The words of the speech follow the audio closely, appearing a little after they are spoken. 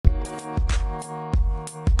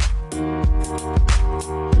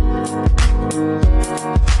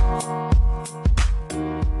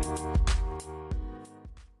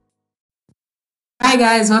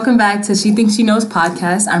guys, welcome back to She Thinks She Knows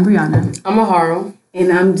podcast. I'm Brianna. I'm Aharo.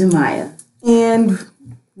 And I'm Demaya. And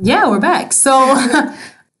yeah, we're back. So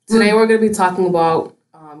today we're going to be talking about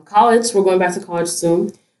college. We're going back to college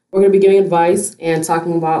soon. We're going to be giving advice and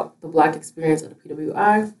talking about the Black experience at the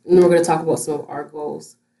PWI. And then we're going to talk about some of our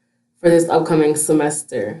goals for this upcoming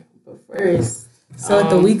semester. But first... So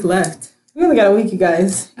the week left. We only got a week, you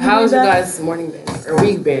guys. How's your guys' morning been? Or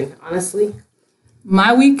week been, honestly?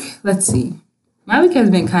 My week, let's see. My week has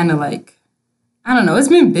been kind of like, I don't know, it's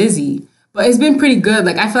been busy, but it's been pretty good.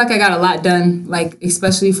 Like, I feel like I got a lot done, like,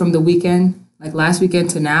 especially from the weekend, like last weekend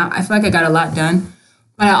to now. I feel like I got a lot done.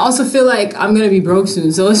 But I also feel like I'm going to be broke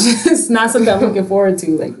soon. So it's just not something I'm looking forward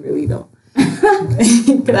to, like, really, though.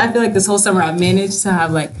 Because I feel like this whole summer I've managed to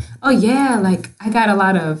have, like, oh, yeah, like, I got a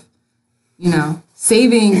lot of, you know,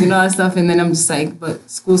 savings and all that stuff. And then I'm just like, but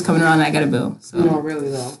school's coming around and I got a bill. So. No, really,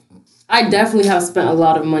 though. I definitely have spent a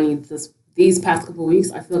lot of money these past couple weeks.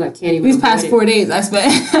 I feel like I can't even These past 4 days I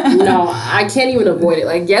spent. No, I can't even avoid it.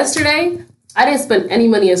 Like, yesterday, I didn't spend any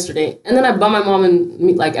money yesterday. And then I bought my mom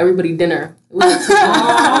and like everybody dinner. It was like,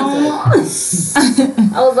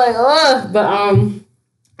 I was like, ugh. But I'm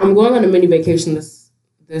going on a mini vacation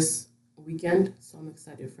this weekend, so I'm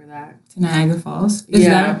excited for that. To Niagara Falls.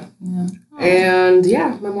 Yeah. And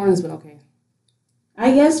yeah, my morning's been okay.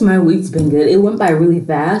 I guess my week's been good. It went by really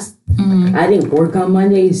fast. Mm-hmm. I didn't work on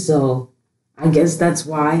Monday, so I guess that's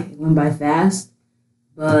why it went by fast.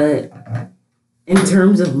 But in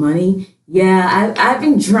terms of money, yeah, I've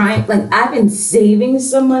been trying, like, I've been saving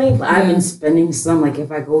some money, but I've been spending some, like,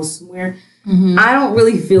 if I go somewhere. Mm-hmm. I don't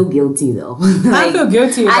really feel guilty, though. Like, I feel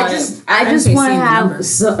guilty about I just want to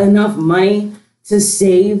have enough money to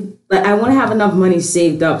save. Like, I want to have enough money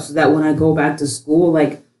saved up so that when I go back to school,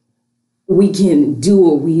 like, we can do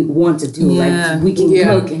what we want to do. Yeah. Like, we can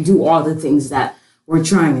cook and do all the things that we're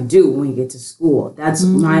trying to do when we get to school. That's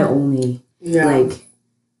my only, like,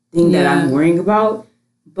 thing that I'm worrying about.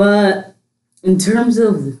 But in terms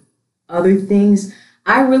of other things,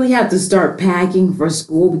 I really have to start packing for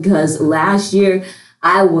school because last year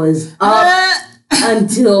I was up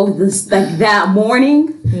until that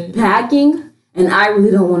morning packing. And I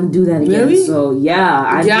really don't want to do that again. Really? So, yeah.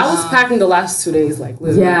 I was packing the last 2 days, like,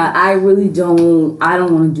 literally. Yeah, I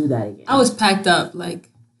don't want to do that again. I was packed up, like,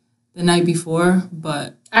 the night before,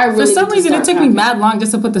 but for some reason it took me mad long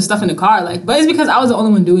just to put the stuff in the car. Like, but it's because I was the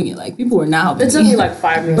only one doing it. Like, people were not helping me. It took me, like,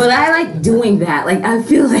 5 minutes. But I like doing that. Like, I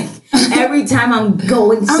feel like every time I'm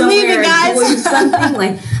going somewhere or doing something,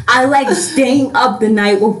 like, I like staying up the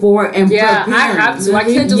night before and preparing. I have to. I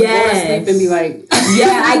can't just go to sleep and be like...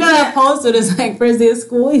 Yeah, I got posted. It's like first day of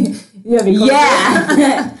school.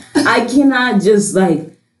 I cannot just like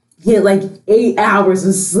get like 8 hours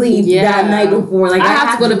of sleep that night before. Like, I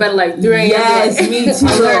have to go to bed at like 3 a.m. Yes, me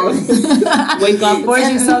too. Wake up, force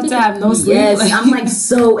yourself to have no sleep. Yes, I'm like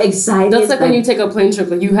so excited. That's like when you take a plane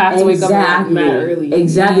trip. Like, you have to wake up mad early.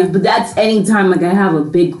 Exactly, but that's anytime like I have a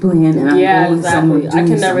big plan and I'm going somewhere. I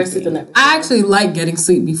can never sleep the night before. I actually like getting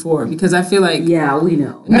sleep before because I feel like we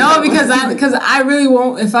know. No, because I really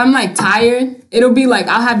won't. If I'm like tired, it'll be like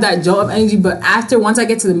I'll have that jolt of energy, but once I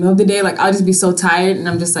get to the middle of the day, like I'll just be so tired and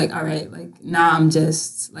I'm just like, all right, like now I'm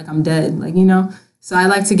just like I'm dead, like, you know. So I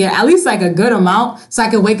like to get at least like a good amount so I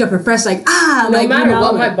can wake up refreshed, like no like, matter you know,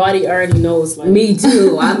 what, like, my body already knows. Like, me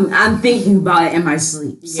too. I'm thinking about it in my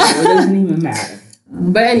sleep, so it doesn't even matter.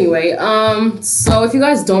 But anyway, so if you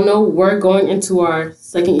guys don't know, we're going into our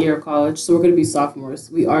second year of college, so we're gonna be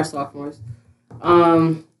sophomores. We are sophomores.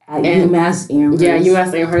 At UMass Amherst. Yeah,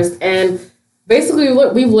 UMass Amherst, and basically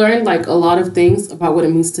we've learned like a lot of things about what it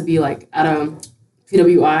means to be like at a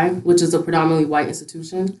PWI, which is a predominantly white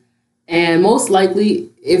institution. And most likely,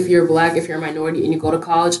 if you're Black, if you're a minority, and you go to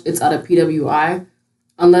college, it's at a PWI,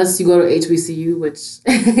 unless you go to HBCU, which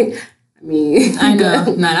I mean, I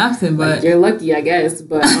know, not often, but like, you're lucky, I guess.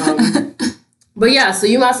 But but yeah, so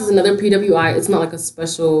UMass is another PWI. It's not like a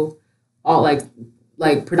special, all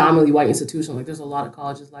like predominantly white institution. Like, there's a lot of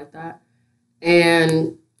colleges like that,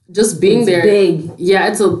 and just being there, big. Yeah,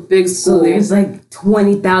 it's a big school. So there's like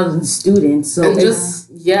 20,000 students. So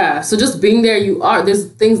so just being there,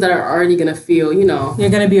 there's things that are already gonna feel, you know, you're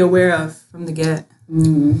gonna be aware of from the get.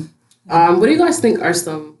 Mm-hmm. What do you guys think are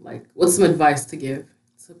what's some advice to give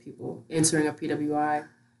to people entering a PWI,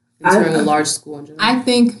 entering a large school in general? I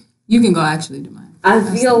think you can go actually do mine. I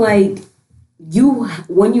feel like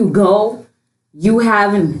when you go, you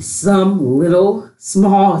having some little,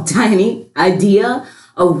 small, tiny idea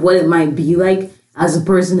of what it might be like as a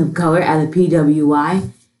person of color at a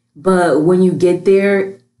PWI. But when you get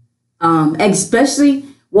there, especially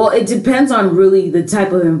Well, it depends on really the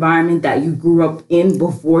type of environment that you grew up in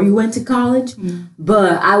before you went to college.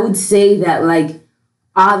 But I would say that, like,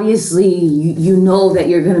 obviously you know that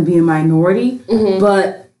you're going to be a minority,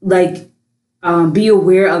 but like be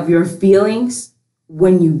aware of your feelings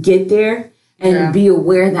when you get there, and be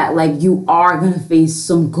aware that like you are going to face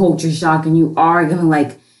some culture shock, and you are going to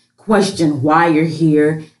like question why you're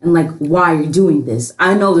here and like why you're doing this.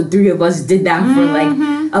 I know the three of us did that for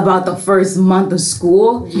like about the first month of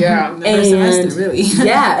school. The first semester, really.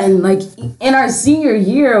 And like in our senior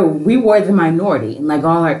year, we were the minority in like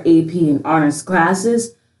all our AP and honors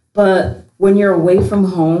classes. But when you're away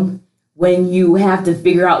from home, when you have to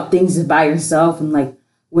figure out things by yourself, and like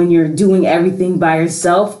when you're doing everything by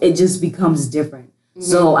yourself, it just becomes different.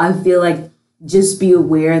 So I feel like just be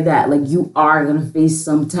aware that like you are gonna face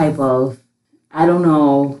some type of, I don't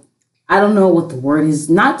know what the word is,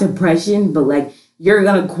 not depression, but like you're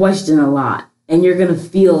gonna question a lot and you're gonna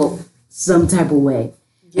feel some type of way.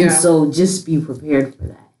 And so just be prepared for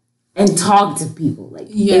that. And talk to people, like,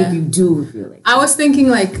 if you do feel like I was thinking,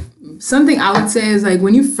 like, something I would say is, like,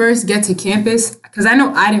 when you first get to campus, because I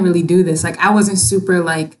know I didn't really do this. Like, I wasn't super,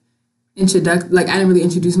 like, I didn't really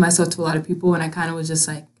introduce myself to a lot of people, and I kind of was just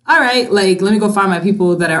like, all right, like, let me go find my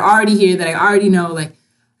people that are already here, that I already know, like.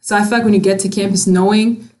 So I feel like when you get to campus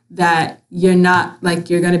knowing that you're not, like,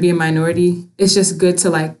 you're going to be a minority, it's just good to,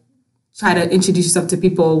 like, try to introduce yourself to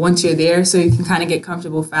people once you're there so you can kind of get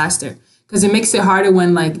comfortable faster. Because it makes it harder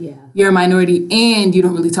when, like, you're a minority and you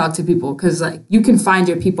don't really talk to people. Because, like, you can find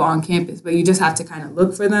your people on campus, but you just have to kind of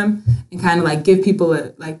look for them and kind of, like, give people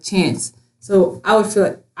a, like, chance. So I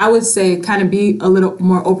would say kind of be a little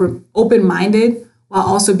more open-minded while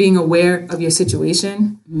also being aware of your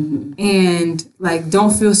situation. And, like,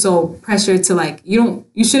 don't feel so pressured to, like, you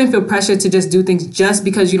shouldn't feel pressured to just do things just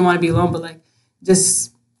because you don't want to be alone. But, like,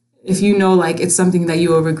 just if you know, like, it's something that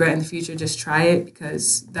you will regret in the future, just try it,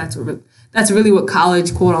 because that's really what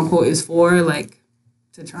college, quote unquote, is for, like,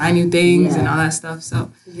 to try new things and all that stuff.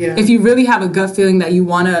 So if you really have a gut feeling that you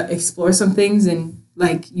want to explore some things and,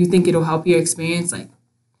 like, you think it'll help your experience, like,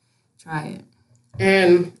 try it.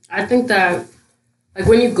 And I think that, like,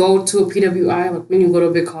 when you go to a PWI, like, when you go to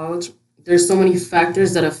a big college, there's so many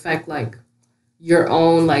factors that affect, like, your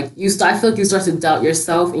own, like, I feel like you start to doubt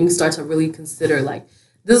yourself and you start to really consider, like,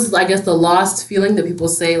 this is, I guess, the lost feeling that people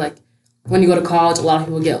say, like, when you go to college, a lot of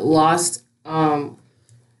people get lost. And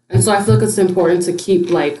so I feel like it's important to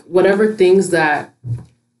keep, like, whatever things that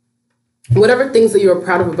you were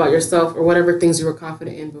proud of about yourself, or whatever things you were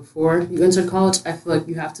confident in before you entered college, I feel like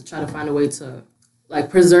you have to try to find a way to,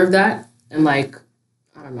 like, preserve that and, like,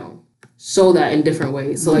 I don't know, show that in different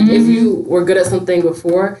ways. So, like, if you were good at something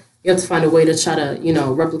before, you have to find a way to try to, you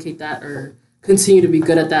know, replicate that or continue to be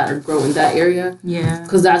good at that or grow in that area. Yeah.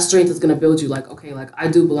 Because that strength is going to build you, like, okay, like, I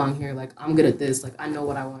do belong here. Like, I'm good at this. Like, I know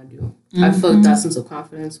what I want to do. I feel like that sense of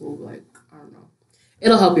confidence will, like, I don't know.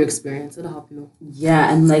 It'll help your experience. It'll help you.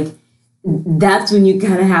 Yeah, and, like, that's when you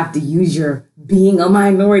kind of have to use your being a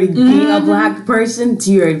minority, being a Black person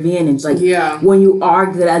to your advantage. Like, when you are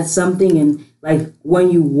good at something and, like,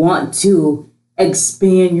 when you want to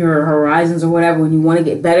expand your horizons or whatever, when you want to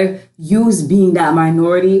get better, use being that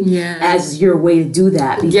minority as your way to do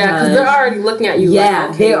that. Because they're already looking at you.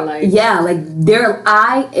 Like, okay, their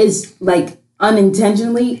eye is, like,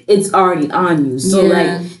 unintentionally, it's already on you. So,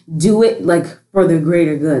 like, do it, like, for the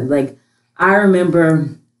greater good. Like, I remember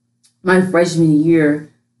my freshman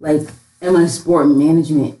year, like, in my sport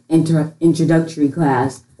management introductory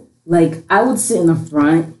class, like, I would sit in the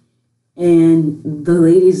front and the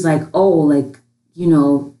lady's like, oh, like, you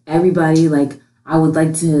know, everybody, like, I would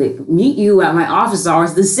like to meet you at my office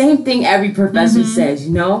hours. The same thing every professor says,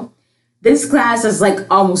 you know? This class has, like,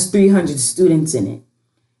 almost 300 students in it.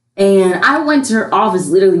 And I went to her office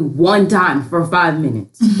literally one time for 5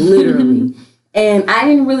 minutes, literally. And I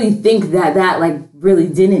didn't really think that like, really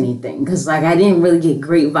did anything. Because, like, I didn't really get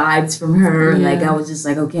great vibes from her. Like, I was just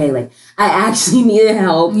like, okay, like, I actually needed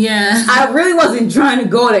help. I really wasn't trying to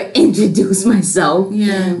go to introduce myself.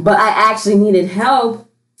 But I actually needed help.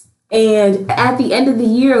 And at the end of the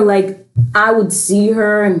year, like, I would see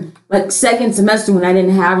her, and, like, second semester when I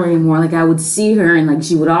didn't have her anymore, like, I would see her, and, like,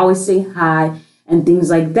 she would always say hi and things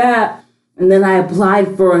like that. And then I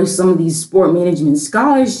applied for some of these sport management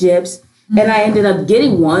scholarships, and I ended up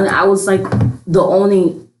getting one. I was, like, the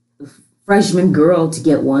only freshman girl to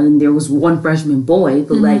get one, and there was one freshman boy.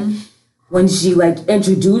 But, like, when she, like,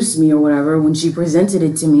 introduced me or whatever, when she presented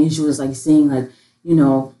it to me, she was, like, saying, like, you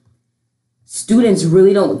know, students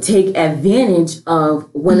really don't take advantage of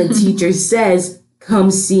when a teacher says,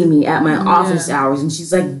 come see me at my office hours. And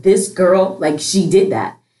she's like, this girl, like, she did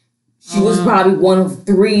that. She was probably one of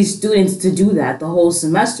 3 students to do that the whole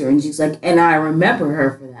semester. And she's like, and I remember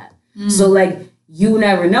her for that. So, like, you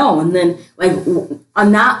never know. And then, like,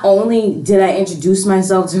 not only did I introduce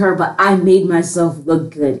myself to her, but I made myself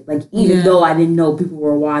look good. Like, even though I didn't know people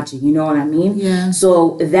were watching, you know what I mean? Yeah.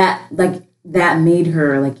 So that made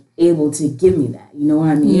her, like, able to give me that. You know what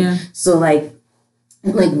I mean? Yeah. So, like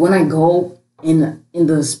when I go in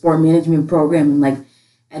the sport management program and, like,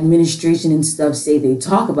 administration and stuff say they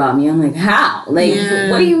talk about me, I'm like, how? Like,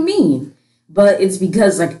 what do you mean? But it's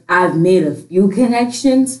because, like, I've made a few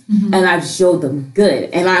connections and I've showed them good.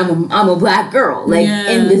 And I'm a black girl, like,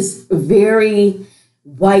 in this very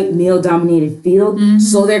white male-dominated field.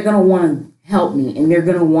 So they're going to want to help me. And they're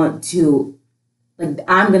going to want to, like,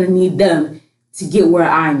 I'm going to need them to get where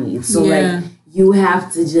I need. So, like, you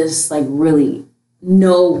have to just, like, really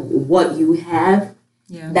know what you have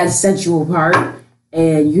that sets you apart.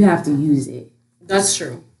 And you have to use it. That's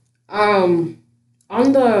true. On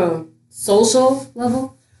the social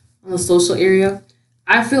level, on the social area,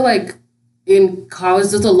 I feel like in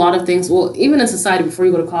college, there's a lot of things, well, even in society before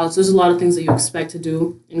you go to college, there's a lot of things that you expect to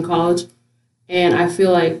do in college. And I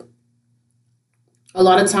feel like a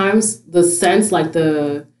lot of times the sense, like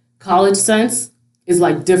the college sense, is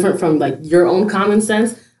like different from like your own common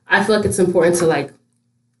sense. I feel like it's important to like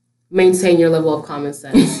maintain your level of common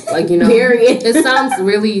sense. Like, you know, it sounds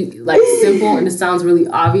really like simple and it sounds really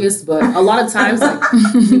obvious, but a lot of times like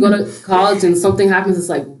you go to college and something happens, it's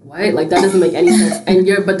like, what? Like that doesn't make any sense. And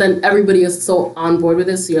but then everybody is so on board with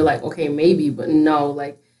this, so you're like, okay, maybe, but no,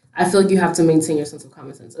 like I feel like you have to maintain your sense of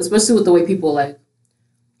common sense, especially with the way people like,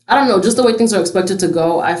 I don't know, just the way things are expected to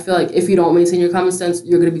go. I feel like if you don't maintain your common sense,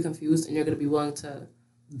 you're going to be confused and you're going to be willing to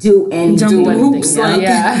do anything.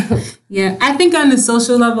 Yeah, I think on the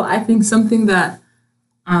social level, I think something that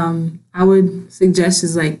I would suggest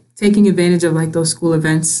is like taking advantage of like those school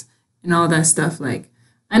events and all that stuff. Like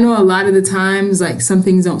I know a lot of the times like some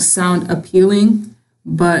things don't sound appealing,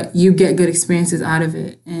 but you get good experiences out of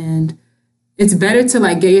it. And it's better to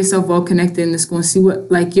like get yourself well connected in the school and see what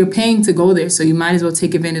like you're paying to go there. So you might as well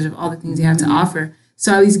take advantage of all the things you have to offer.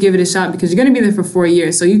 So at least give it a shot because you're going to be there for 4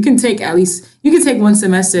 years. So you can take 1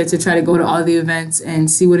 semester to try to go to all the events and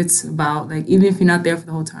see what it's about. Like even if you're not there for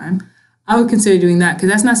the whole time, I would consider doing that because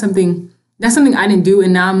that's something I didn't do.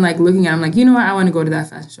 And now I'm like looking at it, I'm like, you know what? I want to go to that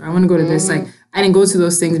fashion show. I want to go to this. Like I didn't go to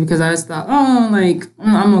those things because I just thought,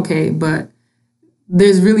 I'm okay. But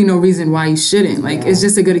there's really no reason why you shouldn't. Like it's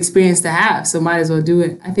just a good experience to have. So might as well do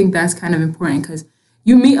it. I think that's kind of important because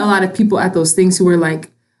you meet a lot of people at those things who are like,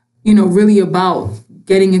 you know, really about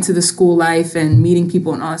getting into the school life and meeting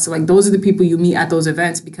people and all that. So like those are the people you meet at those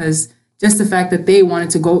events because just the fact that they wanted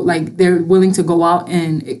to go, like they're willing to go out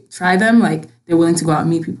and try them, like they're willing to go out and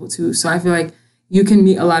meet people too. So I feel like you can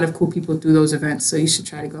meet a lot of cool people through those events. So you should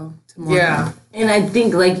try to go to more. Yeah. And I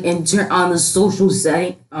think like on the social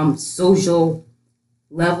setting, social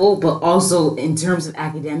level, but also in terms of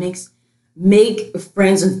academics, make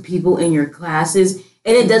friends with people in your classes.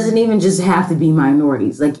 And it doesn't even just have to be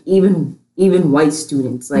minorities, like even white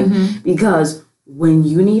students, like because when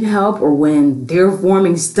you need help or when they're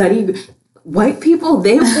forming white people,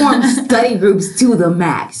 they form study groups to the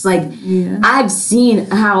max. Like I've seen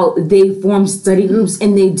how they form study groups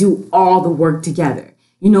and they do all the work together.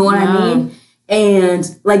 You know what I mean?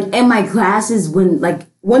 And like in my classes, when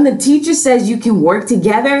the teacher says you can work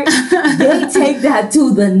together, they take that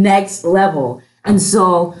to the next level. And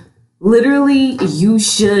so literally, you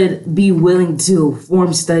should be willing to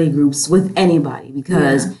form study groups with anybody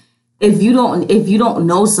because if you don't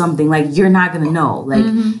know something, like you're not gonna know. Like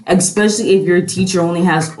especially if your teacher only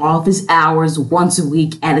has office hours once a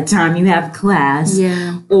week at a time you have class,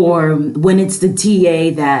 or when it's the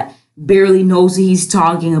TA that barely knows what he's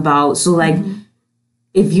talking about. So like,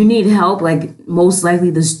 if you need help, like most likely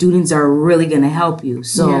the students are really gonna help you.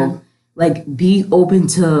 So like, be open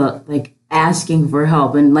to like asking for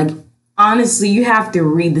help and like. Honestly, you have to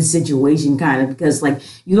read the situation kind of because like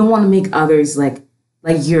you don't want to make others like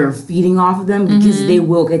you're feeding off of them because they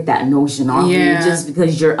will get that notion off of you just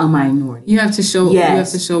because you're a minority. You have to show. You have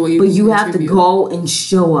to show what you. But you have to go and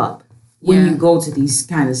show up when you go to these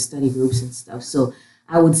kind of study groups and stuff. So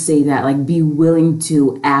I would say that like be willing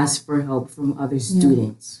to ask for help from other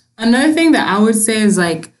students. Another thing that I would say is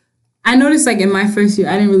like I noticed like in my first year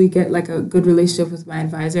I didn't really get like a good relationship with my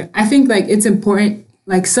advisor. I think like it's important.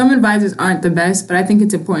 Like some advisors aren't the best, but I think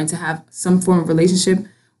it's important to have some form of relationship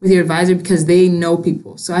with your advisor because they know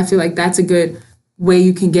people. So I feel like that's a good way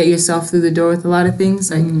you can get yourself through the door with a lot of things.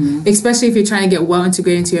 Like especially if you're trying to get well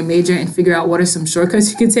integrated into your major and figure out what are some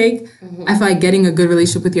shortcuts you can take. I feel like getting a good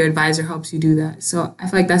relationship with your advisor helps you do that. So I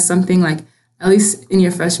feel like that's something like at least in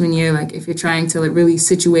your freshman year, like if you're trying to like really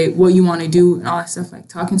situate what you want to do and all that stuff, like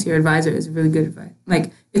talking to your advisor is really good advice.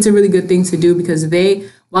 Like it's a really good thing to do because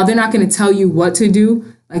while they're not going to tell you what to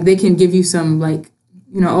do, like they can give you some like,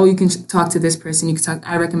 oh, you can talk to this person. You can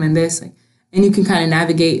I recommend this, like, and you can kind of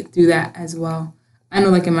navigate through that as well. I know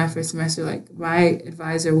like in my first semester, like my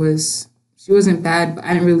advisor she wasn't bad, but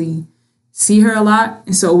I didn't really see her a lot.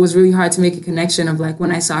 And so it was really hard to make a connection of like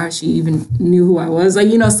when I saw her, she even knew who I was. Like,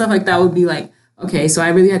 stuff like that would be like, okay, so I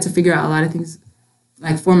really had to figure out a lot of things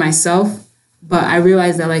like for myself. But I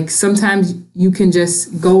realized that like sometimes you can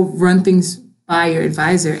just go run things by your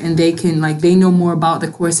advisor and they can like, they know more about the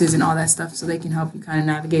courses and all that stuff. So they can help you kind of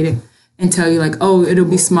navigate it and tell you like, oh, it'll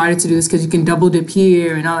be smarter to do this because you can double dip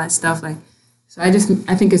here and all that stuff. Like, so I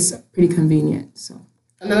think it's pretty convenient. So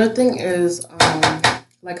another thing is,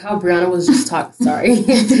 like how Brianna was just talking. Sorry,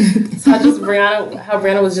 how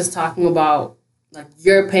Brianna was just talking about like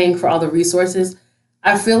you're paying for all the resources.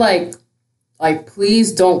 I feel like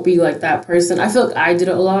please don't be like that person. I feel like I did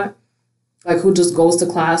it a lot, like who just goes to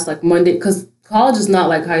class like Monday, because college is not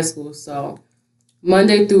like high school. So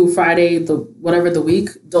Monday through Friday, the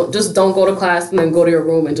week, don't go to class and then go to your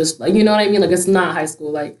room and just like, you know what I mean? Like it's not high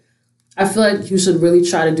school. Like I feel like you should really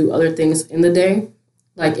try to do other things in the day.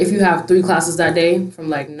 Like, if you have 3 classes that day from,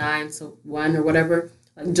 like, 9 to 1 or whatever,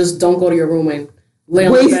 like, just don't go to your room and lay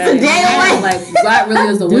on the bed. Waste the day away. Like, that really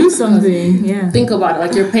is the do something, yeah. Think about it.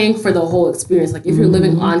 Like, you're paying for the whole experience. Like, if you're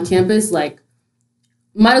living on campus, like,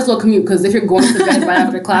 might as well commute. Because if you're going to bed right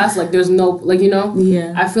after class, like, there's no, like,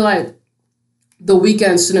 Yeah. I feel like the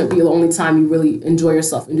weekends shouldn't be the only time you really enjoy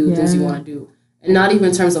yourself and do the things you want to do. And not even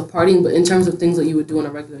in terms of partying, but in terms of things that you would do on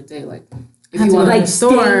a regular day. Like, if you want to like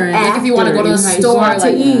store, like if you want to go to the store, like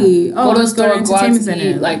to eat, go to the store, go out to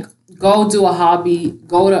eat, like go do a hobby,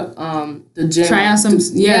 go to the gym, try out some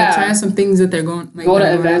things that they're going. Like, go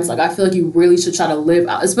to events. Like I feel like you really should try to live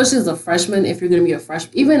out, especially as a freshman. If you're going to be a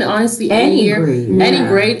freshman, even honestly any year, any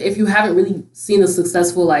grade, if you haven't really seen a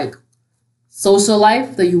successful like social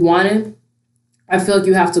life that you wanted, I feel like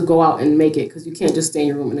you have to go out and make it because you can't just stay in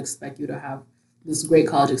your room and expect you to have this great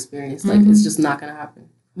college experience. Like it's just not going to happen.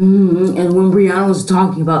 Mm-hmm. And when Brianna was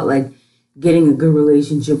talking about like getting a good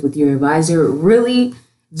relationship with your advisor, really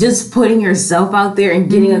just putting yourself out there and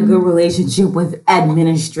getting a good relationship with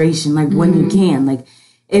administration, like when you can. Like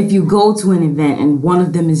if you go to an event and one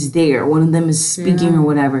of them is there, one of them is speaking or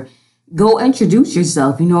whatever, go introduce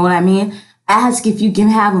yourself. You know what I mean? Ask if you can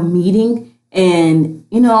have a meeting and,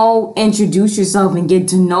 introduce yourself and get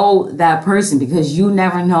to know that person because you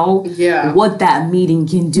never know what that meeting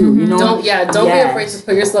can do. Don't be afraid to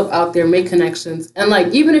put yourself out there, make connections. And like,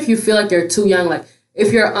 even if you feel like you're too young, like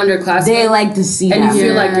if you're underclassmen, they like to see and that. You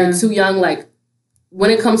feel like you're too young, like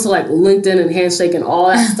when it comes to like LinkedIn and Handshake and all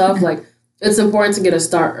that stuff, like it's important to get a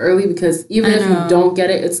start early because even if you don't get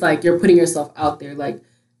it, it's like you're putting yourself out there. Like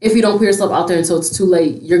if you don't put yourself out there until it's too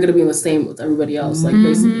late, you're going to be in the same with everybody else, like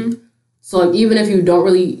basically. So, like, even if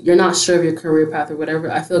you're not sure of your career path or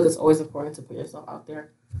whatever, I feel like it's always important to put yourself out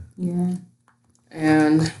there. Yeah.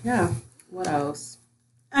 And, what else?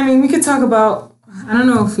 I mean, we could talk about, I don't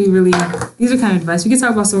know if we really, these are kind of advice. We could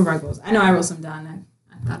talk about some of our goals. I know I wrote some down and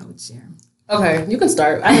I thought I would share them. Okay, you can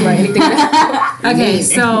start. I didn't write anything down. Okay,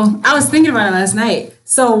 so I was thinking about it last night.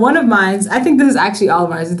 So, one of mine, I think this is actually all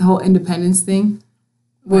of ours, is the whole independence thing.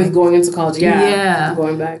 With going into college,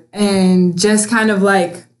 going back. And just kind of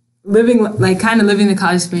like, living the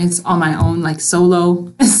college experience on my own, like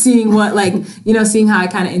solo, seeing what seeing how I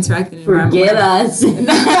kind of interact in the environment. Forget us.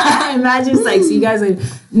 Imagine just like see you guys later.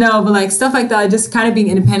 No, but like stuff like that, just kind of being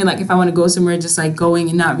independent. Like if I want to go somewhere, just like going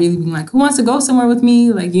and not really being like, who wants to go somewhere with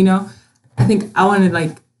me? Like, I think I want to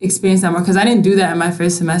like experience that more because I didn't do that in my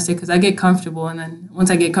first semester because I get comfortable and then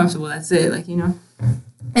once I get comfortable, that's it. Like, And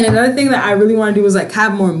another thing that I really want to do is like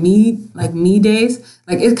have more me days.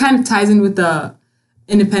 Like it kind of ties in with the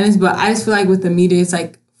independence, but I just feel like with the me days,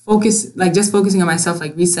 like just focusing on myself,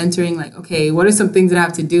 like recentering, like, okay, what are some things that I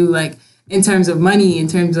have to do, like in terms of money, in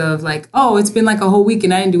terms of like, oh, it's been like a whole week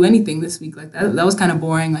and I didn't do anything this week. Like that was kind of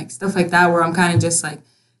boring, like stuff like that, where I'm kind of just like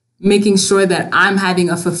making sure that I'm having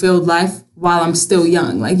a fulfilled life while I'm still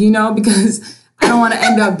young, like, because I don't want to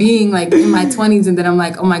end up being like in my 20s and then I'm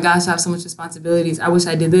like, oh my gosh, I have so much responsibilities. I wish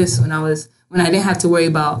I did this when I didn't have to worry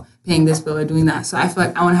about paying this bill or doing that. So I feel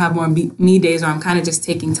like I want to have more me days where I'm kind of just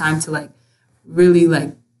taking time to like really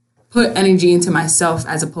like put energy into myself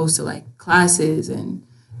as opposed to like classes and,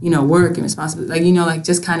 work and responsibility. Like, like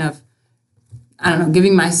just kind of, I don't know,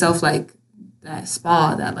 giving myself like that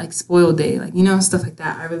spa, that like spoiled day, like, stuff like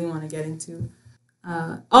that I really want to get into.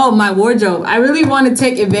 My wardrobe. I really want to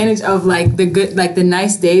take advantage of like the good, like the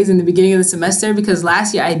nice days in the beginning of the semester because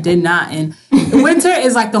last year I did not. And winter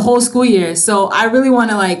is like the whole school year. So I really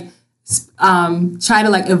want to like try to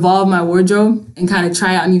like evolve my wardrobe and kind of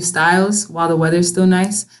try out new styles while the weather's still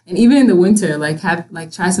nice. And even in the winter, like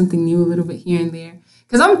try something new a little bit here and there.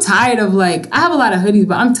 Cause I'm tired of like, I have a lot of hoodies,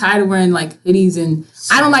 but I'm tired of wearing like hoodies and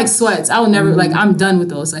I don't like sweats. I will never, like, I'm done with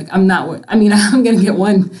those. Like, I'm not, I'm going to get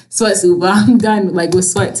one sweatsuit, but I'm done like with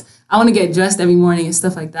sweats. I want to get dressed every morning and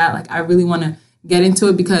stuff like that. Like, I really want to get into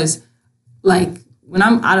it because like when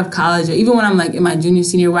I'm out of college or even when I'm like in my junior,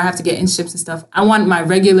 senior where I have to get internships and stuff, I want my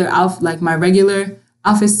regular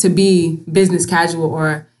outfits to be business casual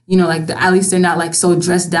or, you know, like at least they're not like so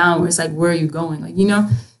dressed down where it's like, where are you going? Like, you know,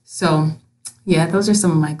 so yeah, those are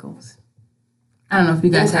some of my goals. I don't know if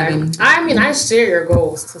you guys have any. I mean, I share your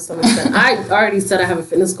goals to some extent. I already said I have a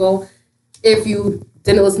fitness goal. If you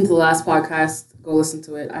didn't listen to the last podcast, go listen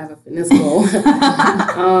to it. I have a fitness goal.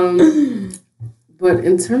 But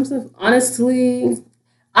in terms of, honestly,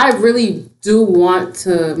 I really do want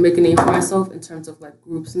to make a name for myself in terms of like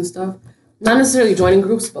groups and stuff. Not necessarily joining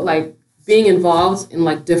groups, but like being involved in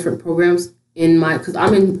like different programs because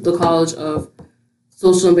I'm in the College of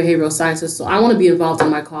Social and Behavioral Sciences. So I want to be involved in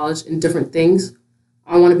my college in different things.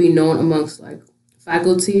 I want to be known amongst like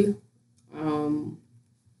faculty. I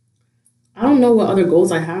don't know what other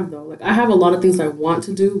goals I have though. Like I have a lot of things I want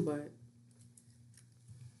to do, but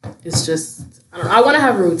it's just, I don't know. I want to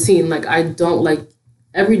have a routine. Like I don't like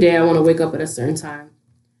every day I want to wake up at a certain time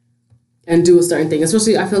and do a certain thing.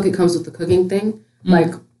 Especially I feel like it comes with the cooking thing.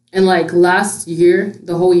 Like, and like last year,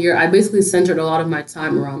 the whole year, I basically centered a lot of my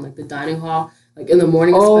time around like the dining hall. Like in the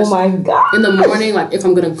morning, oh my God. In the morning, like if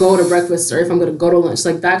I'm going to go to breakfast or if I'm going to go to lunch,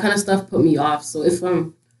 like that kind of stuff put me off. So if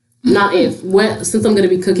I'm since I'm going to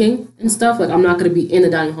be cooking and stuff, like I'm not going to be in the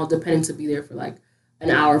dining hall depending to be there for like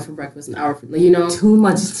an hour for breakfast, an hour for, like, you know. Too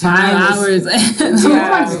much time. 5 hours. Too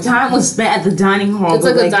much time was spent at the dining hall. It's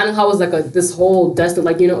like the dining hall was like this whole desk,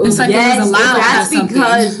 like, you know. It was like yes, it was allowed. That's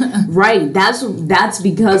because, right, that's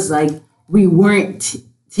because like we weren't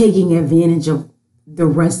taking advantage of the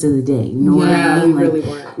rest of the day. You know what I mean? Like, we really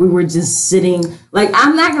weren't. We were just sitting. Like,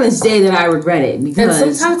 I'm not gonna say that I regret it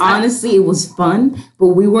because honestly, it was fun, but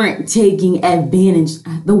we weren't taking advantage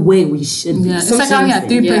the way we should be. Yeah, it's like I only had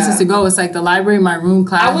 3 places to go. It's like the library, my room,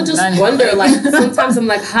 class. I would just wonder, like, sometimes I'm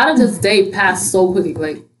like, how did this day pass so quickly?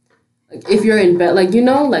 Like if you're in bed, like, you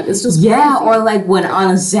know, like it's just crazy. Crazy. Or like when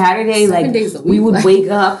on a Saturday, 7 days a week, we would wake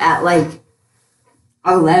up at like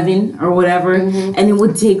 11 or whatever, and it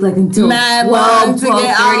would take like until 12:30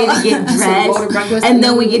 to get dressed, and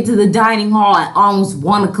then we get to the dining hall at almost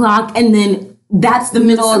 1 o'clock, and then that's the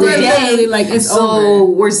middle of the day. Like it's so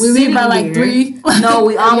over. We leave by like 3. No,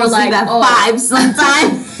 we almost leave at 5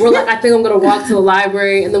 sometimes. We're like, I think I'm gonna walk to the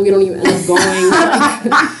library, and then we don't even end up going.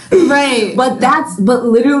 Right. But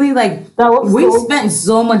literally, like, we spent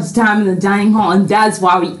so much time in the dining hall, and that's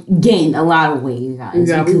why we gained a lot of weight, guys.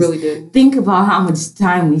 Yeah, we really did. Think about how much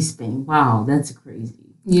time we spent. Wow, that's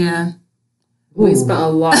crazy. Yeah. We spent a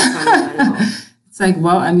lot of time in the dining hall. It's like,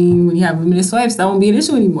 well, I mean, when you have limited swipes, that won't be an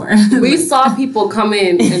issue anymore. We saw people come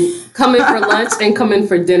in for lunch and come in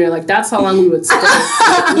for dinner. Like, that's how long we would stay in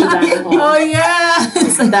the dining hall. Oh, yeah.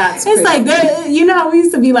 It's like, you know how we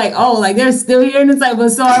used to be like, oh, like, they're still here? And it's like, well,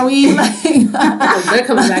 so are we? Like, they're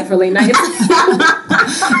coming back for late nights.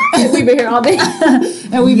 We've been here all day.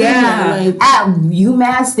 And we've been here. Like, at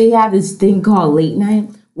UMass, they have this thing called late night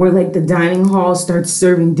where, like, the dining hall starts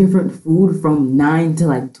serving different food from 9 to,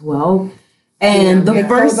 like, 12. And the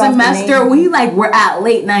first semester, we like were at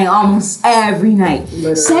late night almost every night.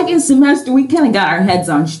 Literally. Second semester, we kind of got our heads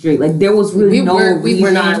on straight. Like there was really we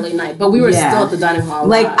were not at late night, but we were still at the dining hall.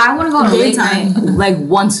 Like I want to go to late night like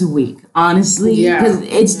once a week, honestly, because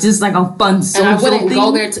it's just like a fun social thing. And I wouldn't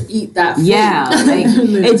go there to eat that food. Yeah, like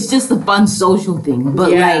it's just a fun social thing.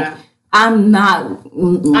 But like I'm not.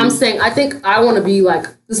 I'm saying I think I want to be like.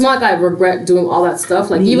 It's not like I regret doing all that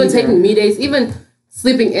stuff. Like even taking me days, even.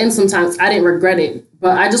 Sleeping in sometimes, I didn't regret it,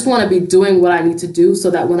 but I just want to be doing what I need to do so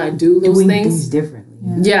that when I do those doing things differently.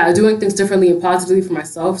 Yeah, doing things differently and positively for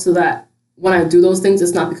myself so that when I do those things,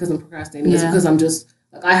 it's not because I'm procrastinating. It's because I'm just,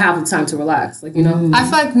 like, I have the time to relax, like, you know? I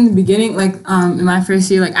feel like in the beginning, like, in my first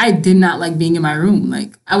year, like, I did not like being in my room.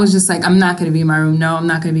 Like, I was just like, I'm not going to be in my room. No, I'm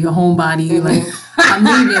not going to be a homebody. Like, I'm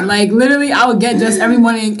leaving. Like, literally, I would get dressed every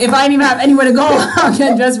morning. If I didn't even have anywhere to go, I'll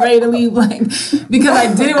get dressed ready to leave. Like, because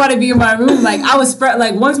I didn't want to be in my room. Like, I was spread.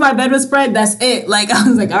 Like, once my bed was spread, that's it. Like, I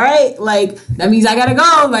was like, all right. Like, that means I got to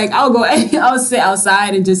go. Like, I'll sit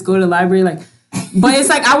outside and just go to the library. Like, but it's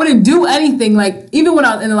like I wouldn't do anything. Like even when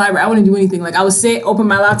I was in the library, I wouldn't do anything. Like I would sit, open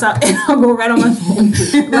my laptop, and I'll go right on my phone.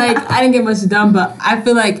 Like I didn't get much done, but I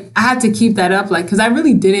feel like I had to keep that up. Like because I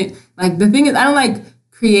really didn't. Like the thing is, I don't like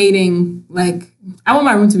creating, like, I want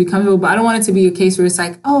my room to be comfortable, but I don't want it to be a case where it's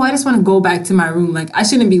like, oh, I just want to go back to my room. Like, I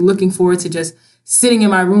shouldn't be looking forward to just sitting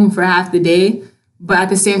in my room for half the day. But at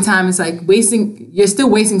the same time, it's like you're still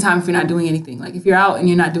wasting time if you're not doing anything. Like, if you're out and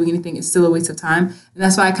you're not doing anything, it's still a waste of time. And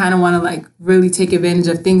that's why I kind of want to, like, really take advantage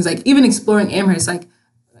of things, like, even exploring Amherst. Like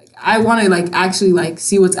I want to, like, actually, like,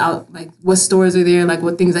 see what's out, like, what stores are there, like,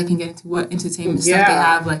 what things I can get into, what entertainment stuff they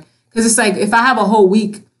have. Like, because it's like, if I have a whole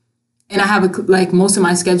week and I have, like, most of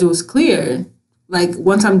my schedule is clear, like,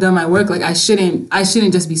 once I'm done my work, like, I shouldn't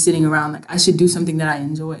just be sitting around. Like, I should do something that I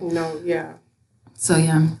enjoy. No, yeah. So,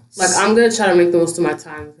 yeah. Like, I'm going to try to make the most of my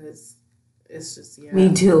time because it's just,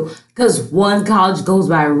 Me too. Because college goes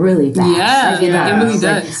by really fast. Yeah, it really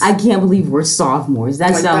does. I can't believe we're sophomores.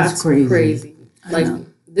 That like, sounds crazy. Like,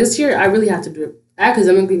 this year, I really have to do it.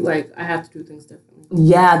 Academically, like, I have to do things differently.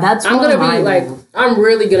 Yeah, that's I'm going to be, like, I'm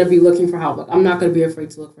really going to be looking for help. Like, I'm not going to be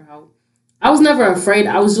afraid to look for help. I was never afraid.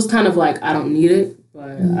 I was just kind of like, I don't need it. But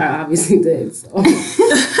I obviously did. So.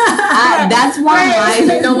 That's why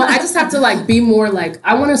you know what? I just have to like be more like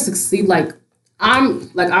I want to succeed. Like I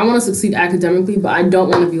want to succeed academically, but I don't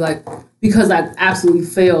want to be like because I absolutely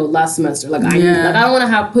failed last semester. Like I don't want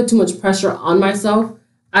to put too much pressure on myself.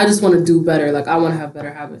 I just want to do better. Like I want to have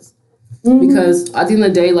better habits because at the end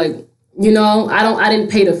of the day, like you know, I didn't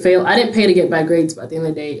pay to fail. I didn't pay to get bad grades, but at the end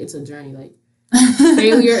of the day, it's a journey. Like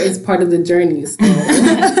failure is part of the journey. So.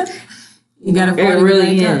 You gotta. It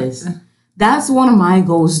really is. That's one of my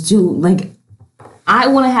goals too. Like, I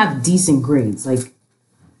want to have decent grades. Like,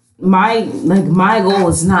 my goal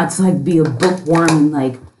is not to like be a bookworm and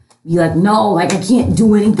like be like no, like I can't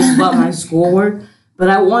do anything but my schoolwork. But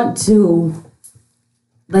I want to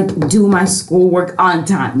like do my schoolwork on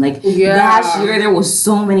time. Like last year, there was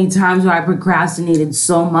so many times where I procrastinated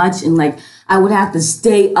so much and like I would have to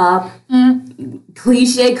stay up.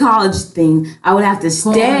 Cliche college thing. I would have to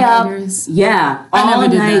stay up, all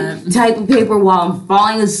night, type of paper while I'm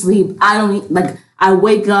falling asleep. I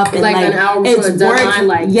wake up and like an hour it's words. Deadline,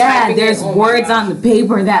 like there's words on the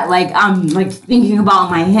paper that like I'm like thinking about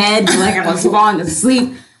in my head, like I was falling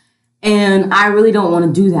asleep, and I really don't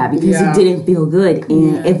want to do that because it didn't feel good.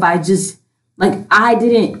 And if I just like I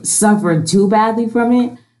didn't suffer too badly from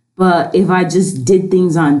it, but if I just did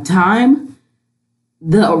things on time.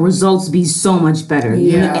 The results be so much better.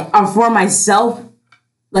 For myself,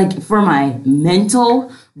 like for my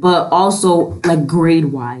mental, but also like grade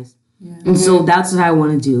wise. And so that's what I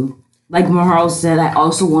want to do. Like Mahal said, I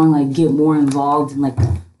also want to like get more involved in like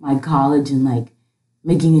my college and like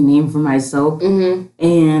making a name for myself. And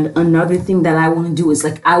another thing that I want to do is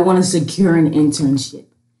like I want to secure an internship.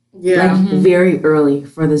 Like very early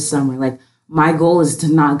for the summer. Like my goal is to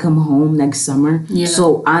not come home next summer.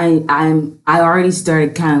 So I already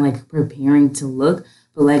started kind of like preparing to look,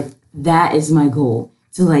 but like that is my goal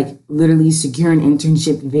to like literally secure an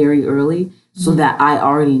internship very early so that I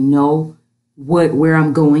already know where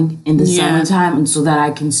I'm going in the summertime and so that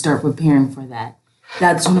I can start preparing for that.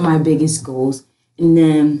 That's one of my biggest goals. And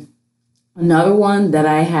then another one that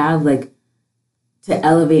I have like to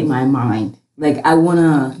elevate my mind. Like I want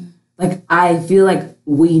to like I feel like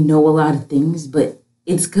we know a lot of things, but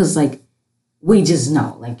it's because, like, we just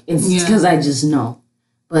know. Like, it's because I just know.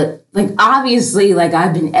 But, like, obviously, like,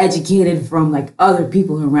 I've been educated from, like, other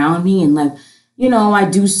people around me. And, like, you know, I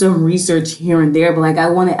do some research here and there. But, like, I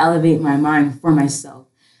want to elevate my mind for myself.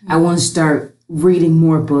 I want to start reading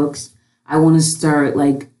more books. I want to start,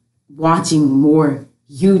 like, watching more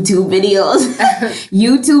YouTube videos.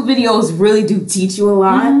 YouTube videos really do teach you a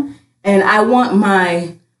lot. And I want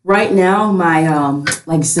right now, my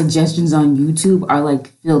like suggestions on YouTube are like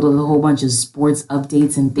filled with a whole bunch of sports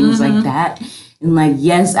updates and things like that. And like,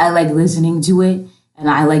 yes, I like listening to it and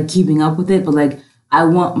I like keeping up with it, but like I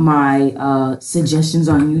want my suggestions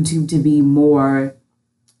on YouTube to be more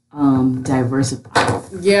diversified.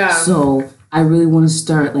 So I really want to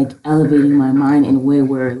start like elevating my mind in a way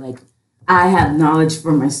where like I have knowledge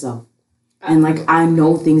for myself. And, like, I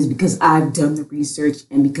know things because I've done the research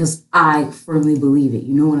and because I firmly believe it.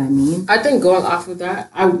 You know what I mean? I think going off of that,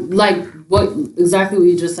 I like exactly what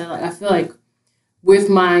you just said. Like, I feel like with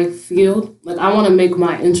my field, like, I want to make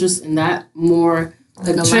my interest in that more,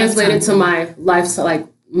 like, translated to my lifestyle, like,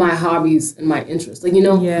 my hobbies and my interests. Like, you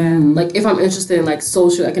know? Like, if I'm interested in, like,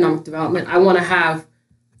 social economic development, I want to have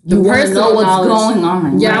the personal knowledge. Going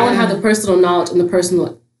on. Yeah, I want to have the personal knowledge and the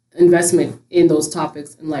personal investment in those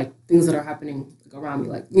topics and like things that are happening around me,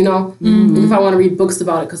 like you know, like, if I want to read books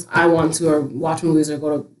about it because I want to, or watch movies or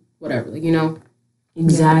go to whatever, like you know.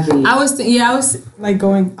 Exactly. I was like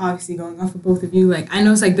going off of both of you. Like I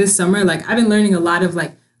know it's like this summer, like I've been learning a lot of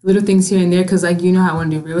like little things here and there because like you know how I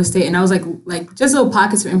want to do real estate, and I was like just little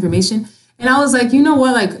pockets of information, and I was like, you know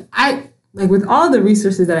what, like I like with all the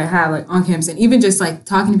resources that I have like on campus and even just like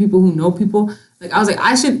talking to people who know people, like I was like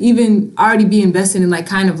I should even already be invested in like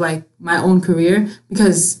kind of like my own career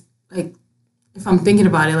because like if I'm thinking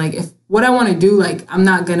about it, like if what I want to do, like I'm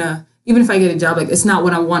not gonna, even if I get a job, like it's not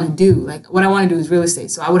what I want to do. Like what I want to do is real estate.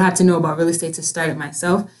 So I would have to know about real estate to start it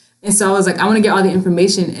myself. And so I was like, I want to get all the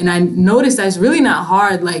information. And I noticed that it's really not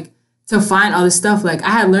hard, like to find all this stuff. Like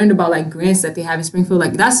I had learned about like grants that they have in Springfield.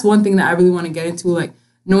 Like that's one thing that I really want to get into, like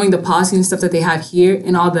knowing the policies and stuff that they have here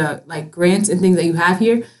and all the like grants and things that you have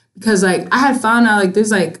here. Because like I had found out like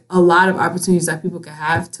there's like a lot of opportunities that people could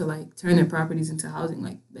have to like turn their properties into housing.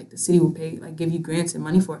 Like the city will pay, like give you grants and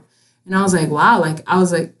money for it. And I was like, wow, like I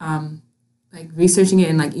was like researching it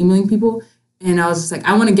and like emailing people. And I was just like,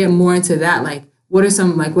 I want to get more into that. Like what are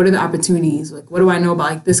the opportunities? Like what do I know about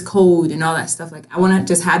like this code and all that stuff? Like I want to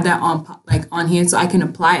just have that on hand so I can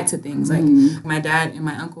apply it to things. Like my dad and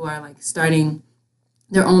my uncle are like starting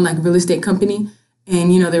their own like real estate company.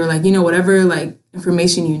 And, you know, they were like, you know, whatever, like,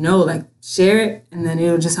 information, you know, like, share it, and then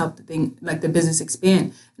it'll just help the thing, like, the business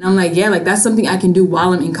expand. And I'm like, yeah, like, that's something I can do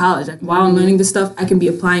while I'm in college. Like, while I'm learning this stuff, I can be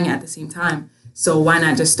applying it at the same time. So why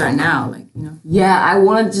not just start now, like, you know? Yeah, I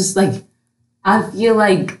want to just, like, I feel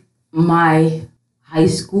like my high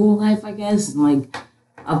school life, I guess, like,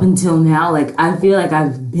 up until now, like, I feel like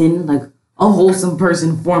I've been, like, a wholesome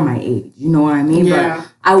person for my age. You know what I mean? Yeah.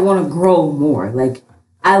 But I want to grow more, like,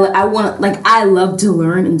 I want to, like, I love to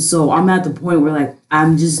learn, and so I'm at the point where, like,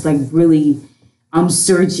 I'm just, like, really, I'm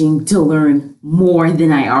searching to learn more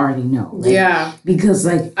than I already know. Like, yeah. Because,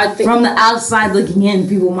 like, I think from the outside looking in,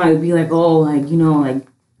 people might be like, oh, like, you know,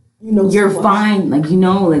 you're so fine, like, you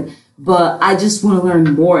know, like, but I just want to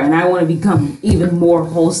learn more, and I want to become even more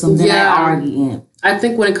wholesome than I already am. I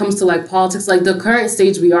think when it comes to like politics, like the current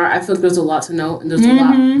stage we are, I feel like there's a lot to know and there's a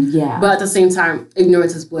lot. Yeah. But at the same time,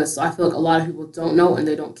 ignorance is bliss. So I feel like a lot of people don't know and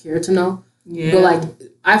they don't care to know. Yeah. But like,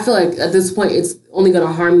 I feel like at this point, it's only going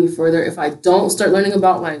to harm me further if I don't start learning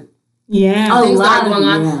about like things that are going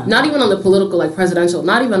on. Yeah. Not even on the political, like presidential,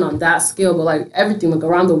 not even on that scale, but like everything, like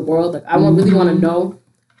around the world. Like I really want to know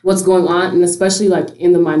what's going on, and especially like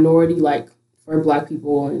in the minority, like for Black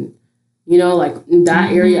people and, you know, like in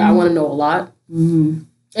that area, I want to know a lot. And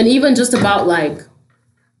even just about like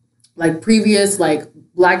previous like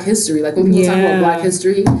Black history, like when people talk about Black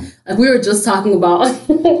history, like we were just talking about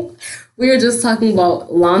Lonzo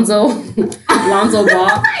Ball.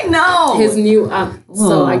 I know his new.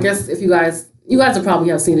 So I guess if you guys will probably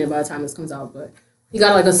have seen it by the time this comes out, but he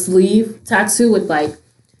got like a sleeve tattoo with like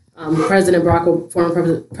former President Barack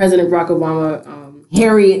Obama.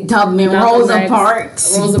 Harriet Tubman, Rosa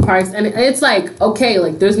Parks, and it's like, okay,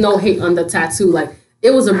 like there's no hate on the tattoo. Like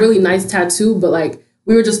it was a really nice tattoo, but like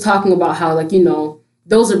we were just talking about how like, you know,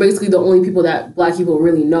 those are basically the only people that Black people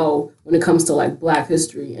really know when it comes to like Black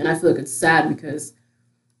history, and I feel like it's sad because,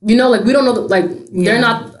 you know, like we don't know they're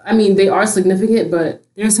not. I mean, they are significant, but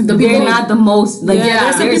there's some people they're not the most. Like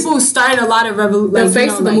there's some people who started a lot of revolution. The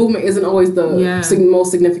face of the movement isn't always the most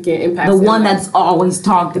significant impact. The one that's always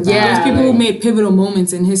talked about. Yeah, there's people who made pivotal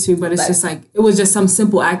moments in history, but it's just like it was just some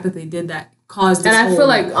simple act that they did that caused. This I feel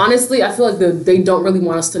like honestly, they don't really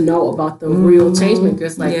want us to know about the real change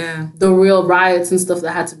makers, like the real riots and stuff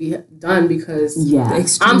that had to be done because. Yeah,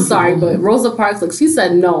 I'm sorry, but Rosa Parks, like she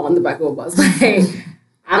said no on the back of a bus. Like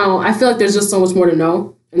I feel like there's just so much more to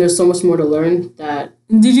know. And there's so much more to learn that.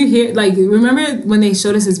 Did you hear, like, remember when they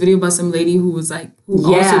showed us this video about some lady who was like,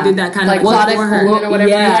 also did that kind of like for her or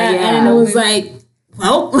whatever? And it was like,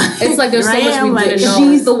 well, it's like there's so much we didn't know.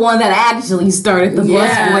 She's the one that actually started the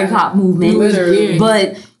bus boycott movement. Literally.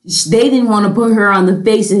 But they didn't want to put her on the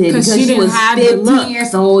face of it because she was 15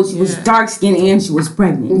 years old, she was dark-skinned, and she was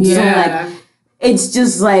pregnant. Yeah. So, like, it's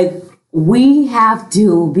just like, we have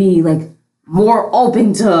to be, like, more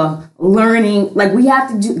open to learning, like we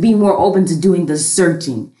have to be more open to doing the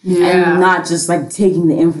searching and not just like taking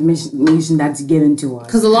the information that's given to us.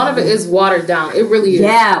 Because a lot of it is watered down. It really is.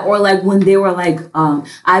 Yeah, or like when they were like,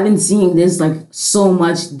 I've been seeing this like so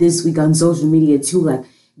much this week on social media too. Like,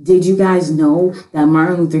 did you guys know that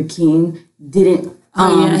Martin Luther King didn't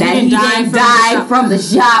he didn't die from the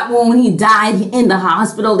shot wound? He died in the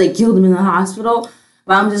hospital. They killed him in the hospital.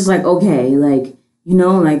 But I'm just like, okay, like, you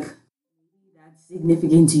know, like,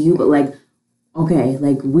 significant to you, but like, okay,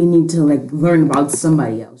 like we need to like learn about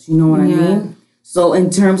somebody else. You know what I mean? So in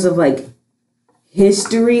terms of like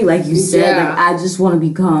history, like you said, like I just want to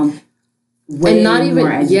become way and not even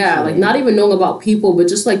more educated. like not even knowing about people, but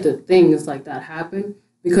just like the things like that happen.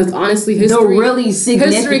 Because honestly,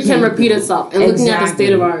 history can repeat itself. And looking at the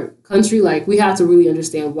state of our country, like we have to really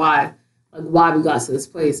understand why we got to this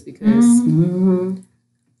place, because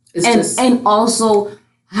it's and also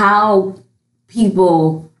how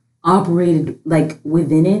people operated like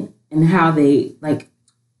within it, and how they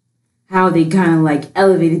kind of like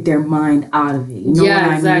elevated their mind out of it. You know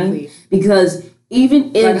what I mean? Because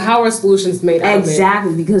even if like how are solutions made out of it?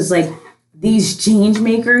 Exactly, because like these change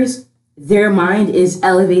makers, their mind is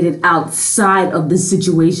elevated outside of the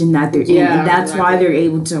situation that they're in, and that's why they're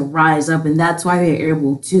able to rise up, and that's why they're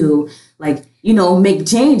able to like, you know, make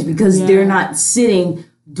change, because they're not sitting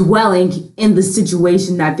dwelling in the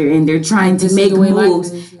situation that they're in. They're trying to make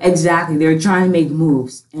moves. Exactly, they're trying to make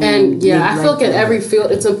moves. And I feel like in every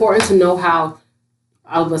field, it's important to know how,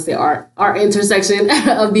 I was gonna say our intersection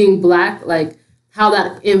of being Black, like how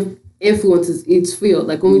that influences each field.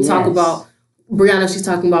 Like when we talk about Brianna, she's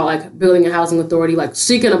talking about like building a housing authority. Like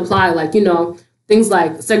she can apply, like, you know, things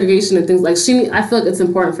like segregation and things like I feel like it's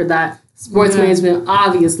important for that. Sports management,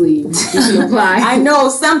 obviously, you can apply. I know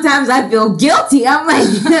sometimes I feel guilty. I'm like,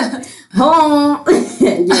 home.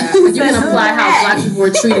 You can apply how Black people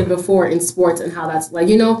were treated before in sports, and how that's like,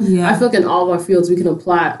 you know, I feel like in all of our fields we can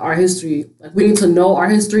apply our history. Like we need to know our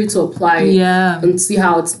history to apply it and see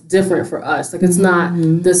how it's different for us. Like it's not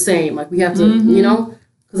the same. Like we have to, you know,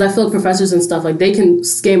 because I feel like professors and stuff, like they can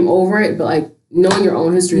skim over it, but like knowing your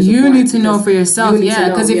own history is you need to know for yourself.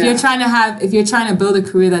 Because if you're trying to build a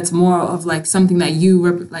career that's more of like something that you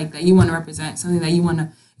that you want to represent, something that you want to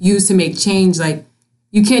use to make change, like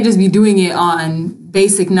you can't just be doing it on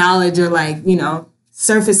basic knowledge or like, you know,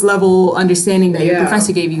 surface level understanding that your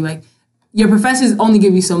professor gave you. Like your professors only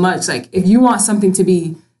give you so much. Like if you want something to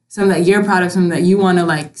be something that you're proud of, something that you want to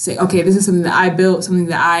like say, okay, this is something that I built, something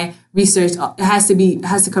that I researched, it has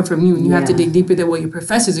to come from you, and you have to dig deeper than what your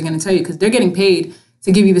professors are going to tell you, because they're getting paid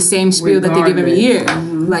to give you the same spiel that they give every year.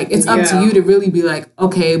 Like it's up to you to really be like,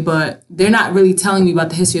 okay, but they're not really telling me about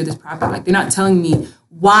the history of this property. Like they're not telling me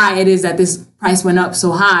why it is that this price went up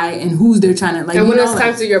so high and who's they're trying to like. And when it's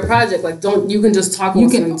time to your project, like you can just talk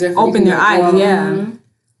about something different. Open their eyes.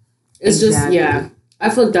 It's just I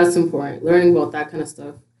feel like that's important, learning about that kind of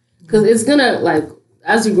stuff. Because it's gonna, like,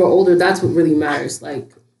 as you grow older, that's what really matters.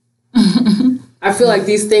 Like, I feel like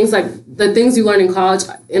these things, like, the things you learn in college,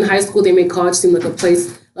 in high school, they make college seem like a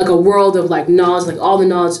place, like a world of, like, knowledge, like, all the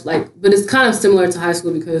knowledge, like, but it's kind of similar to high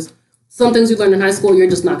school, because some things you learn in high school, you're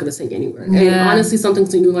just not going to take anywhere. And honestly, some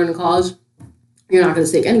things that you learn in college, you're not going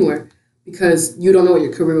to take anywhere, because you don't know what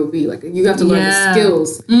your career will be. Like, you have to learn the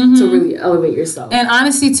skills to really elevate yourself. And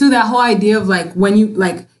honestly, too, that whole idea of, like, when you,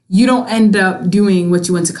 like, you don't end up doing what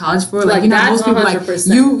you went to college for. Like, you know, most people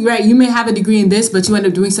 100%. Like you may have a degree in this, but you end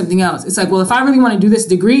up doing something else. It's like, well, if I really want to do this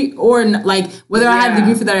degree, or like whether I have a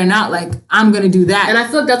degree for that or not, like I'm gonna do that. And I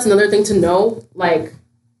feel like that's another thing to know. Like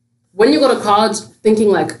when you go to college, thinking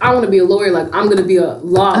like I want to be a lawyer, like I'm gonna be a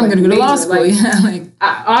law. I'm gonna go to law school. Like,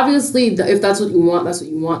 obviously, if that's what you want, that's what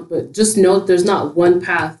you want. But just know there's not one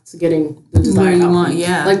path to getting the desired outcome.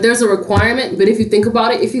 Like there's a requirement, but if you think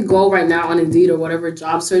about it, if you go right now on Indeed or whatever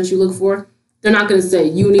job search you look for, they're not going to say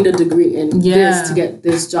you need a degree in this to get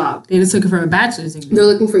this job. They're just looking for a bachelor's degree. They're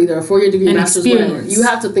looking for either a 4-year degree, master's, whatever. You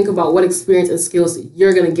have to think about what experience and skills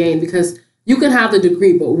you're going to gain, because you can have the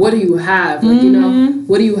degree, but what do you have? Like, you know,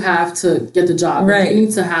 what do you have to get the job? Right. Like, you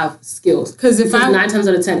need to have skills. Because 9 times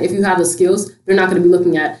out of 10, if you have the skills, they're not going to be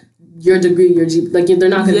looking at your degree, your G, like they're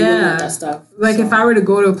not going to be looking at that stuff. Like if I were to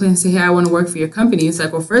go to a place and say, hey, I want to work for your company, it's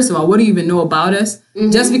like, well, first of all, what do you even know about us?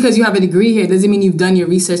 Just because you have a degree here doesn't mean you've done your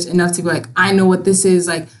research enough to be like, I know what this is.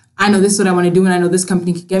 Like, I know this is what I want to do, and I know this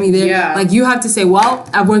company can get me there. Yeah. Like you have to say, well,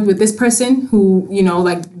 I've worked with this person who, you know,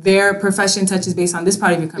 like their profession touches based on this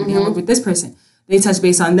part of your company. I work with this person. They touch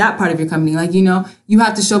base on that part of your company. Like, you know, you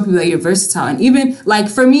have to show people that you're versatile. And even like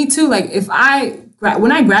for me too, like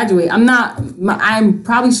when I graduate, I'm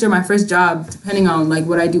probably sure my first job, depending on like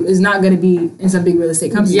what I do, is not going to be in some big real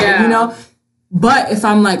estate company. Yeah. You know? But if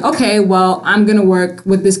I'm like, okay, well, I'm going to work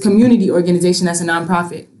with this community organization that's a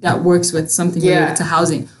nonprofit that works with something related to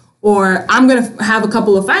housing. Or I'm going to have a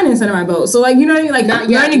couple of finance under my belt. So, like, you know what I mean? Like,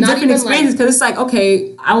 learning different experiences. Because it's like,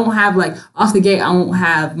 okay, I won't have, like, off the gate, I won't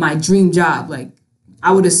have my dream job. Like,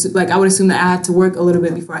 I would assume that I have to work a little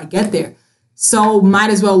bit before I get there. So,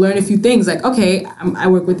 might as well learn a few things. Like, okay, I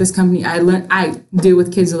work with this company. I deal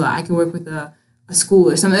with kids a lot. I can work with a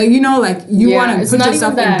school or something. Like, you know, like, you want to put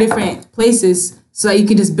yourself in different places so that you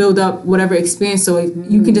can just build up whatever experience so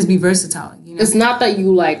you can just be versatile. You know? It's not that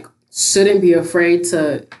you, like, shouldn't be afraid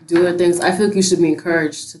to do other things. I feel like you should be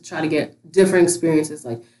encouraged to try to get different experiences.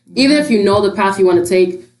 Like, even if you know the path you want to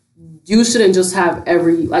take, you shouldn't just have I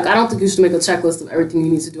don't think you should make a checklist of everything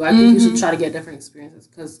you need to do. I think you should try to get different experiences,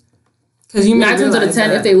 because Because you 9 times out of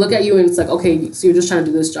 10, if they look at you and it's like, okay, so you're just trying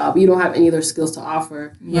to do this job, you don't have any other skills to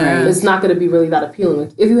offer. Yeah. It's not going to be really that appealing.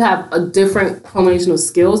 Like, if you have a different combination of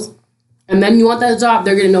skills, and then you want that job,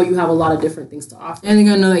 they're going to know you have a lot of different things to offer. And they're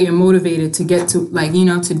going to know that you're motivated to get to, like, you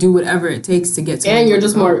know, to do whatever it takes to get to. And you're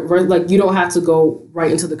just more, like, you don't have to go right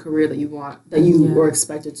into the career that you want, that you were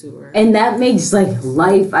expected to. And that makes, like,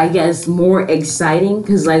 life, I guess, more exciting.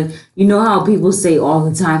 Because, like, you know how people say all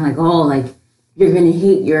the time, like, oh, like, you're going to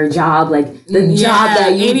hate your job. Like, the job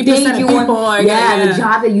that you think you want. The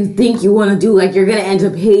job that you think you want to do. Like, you're going to end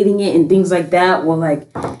up hating it and things like that. Well, like,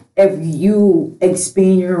 if you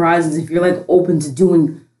expand your horizons, if you're like open to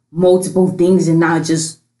doing multiple things and not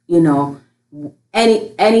just, you know,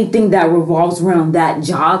 anything that revolves around that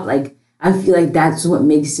job, like I feel like that's what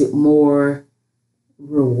makes it more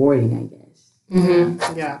rewarding, I guess.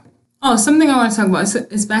 Mm-hmm. Yeah. Oh, something I want to talk about.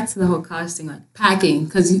 It's back to the whole college thing, like packing.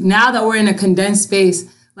 Because now that we're in a condensed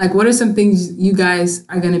space, like what are some things you guys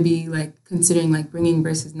are going to be like considering, like bringing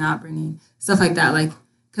versus not bringing, stuff like that. Like,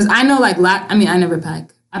 because I know like, I never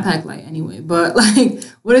pack. I pack light anyway, but like,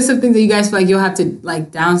 what are some things that you guys feel like you'll have to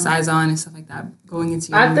like downsize on and stuff like that going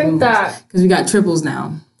into your because we got triples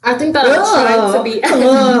now. I think that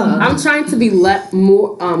I'm trying to be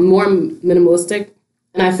more minimalistic,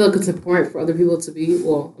 and I feel like it's important for other people to be.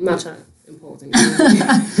 Well, I'm not trying to impose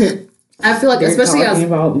anything. I feel like, especially as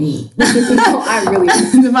about me, I really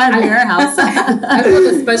might be your house. I feel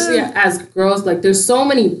like especially as girls, like there's so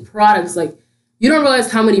many products, like you don't realize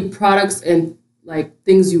how many products and like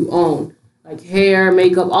things you own, like hair,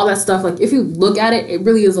 makeup, all that stuff. Like if you look at it, it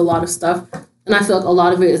really is a lot of stuff. And I feel like a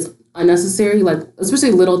lot of it is unnecessary, like especially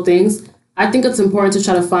little things. I think it's important to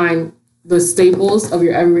try to find the staples of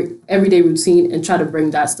your everyday routine and try to bring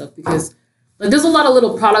that stuff, because like there's a lot of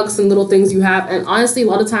little products and little things you have. And honestly, a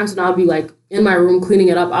lot of times when I'll be like in my room cleaning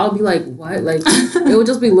it up, I'll be like, what? Like it would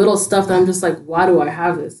just be little stuff that I'm just like, why do I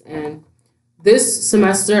have this? And this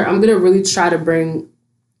semester, I'm going to really try to bring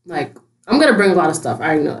I'm going to bring a lot of stuff. I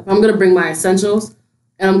already know that. I'm going to bring my essentials,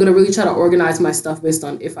 and I'm going to really try to organize my stuff based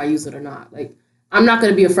on if I use it or not. Like, I'm not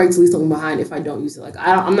going to be afraid to leave something behind if I don't use it. Like,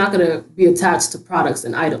 I'm not going to be attached to products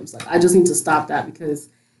and items. Like, I just need to stop that, because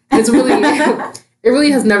it's really, it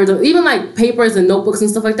really has never done. Even like papers and notebooks and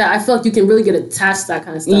stuff like that, I feel like you can really get attached to that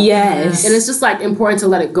kind of stuff. Yes. And it's just like important to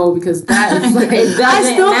let it go, because that is like, it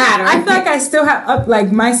doesn't matter. I feel like I still have up like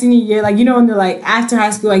my senior year, like, you know, when they're like after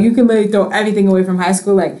high school, like you can literally throw everything away from high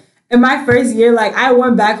school. Like, in my first year, like, I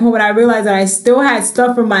went back home and I realized that I still had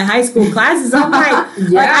stuff from my high school classes. I'm like,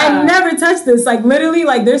 like I never touched this. Like, literally,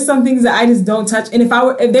 like, there's some things that I just don't touch. And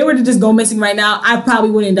if they were to just go missing right now, I probably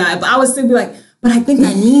wouldn't die. But I would still be like, but I think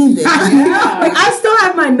I need this. Like, I still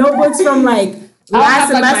have my notebooks from, like,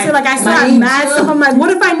 last semester. Like, I still have mad stuff. I'm like, what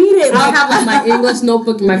if I need it? I'll have, like, my English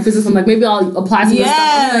notebook and my physics. I'm like, maybe I'll apply some of this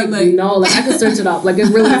stuff. I'm like, no, like, I can search it up. Like, it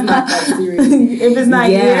really is not that serious. If it's not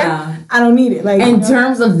here, I don't need it. Like, in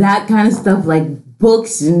terms of that kind of stuff, like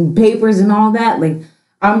books and papers and all that, like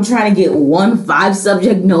I'm trying to get 1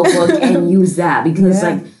 5-subject notebook and use that, because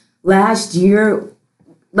like last year,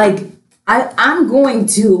 like I'm going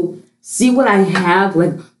to see what I have,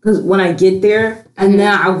 like, because when I get there, and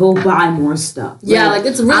then I'll go buy more stuff. Yeah, like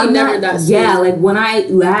it's really never that serious. Yeah, like when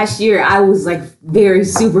last year I was like very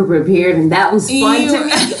super prepared, and that was fun to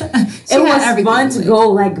me. It was fun to go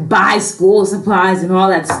like buy school supplies and all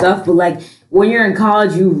that stuff, but like when you're in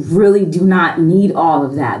college, you really do not need all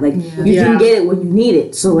of that. Like you can get it when you need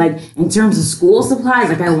it. So like in terms of school supplies,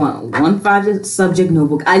 like I want 1 5-subject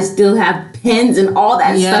notebook. I still have pens and all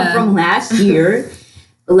that stuff from last year.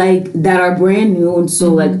 Like that are brand new, and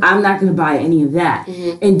so like I'm not gonna buy any of that.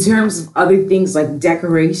 In terms of other things like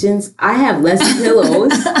decorations, I have less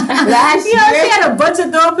pillows. Last year, she had a bunch of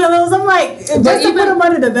throw pillows. I'm like, just to put them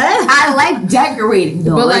under the bed. I like decorating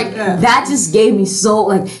though. But like that just gave me so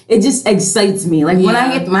like it just excites me. Like when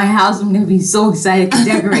I get to my house, I'm gonna be so excited to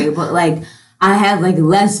decorate. But like I have like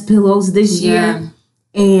less pillows this year,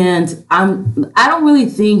 and I don't really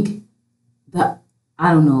think that.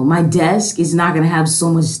 I don't know. My desk is not going to have so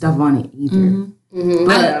much stuff on it either.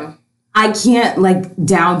 But I can't like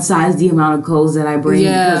downsize the amount of clothes that I bring,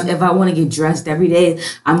 because if I want to get dressed every day,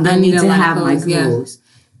 I'm going to need to have my clothes.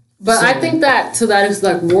 But I think that to that is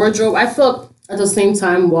like wardrobe. I feel at the same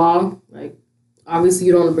time, while like obviously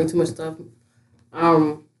you don't want to bring too much stuff.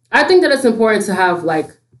 I think that it's important to have like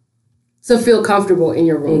to feel comfortable in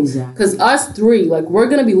your room. Exactly. Because us three, like, we're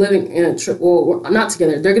going to be living in a triple. Well, not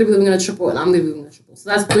together. They're going to be living in a triple, and I'm going to be living in a triple.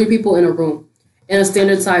 So that's 3 people in a room. In a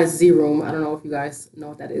standard size Z room. I don't know if you guys know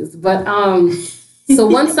what that is. But, so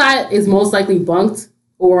one side is most likely bunked,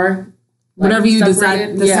 or whatever you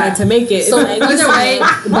decide to make it. So like, either way,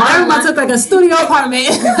 I took like a studio apartment.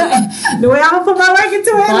 The way I'm gonna put my work into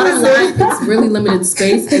it. Bottom line, it's really limited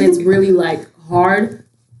space and it's really like hard.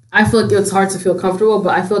 I feel like it's hard to feel comfortable,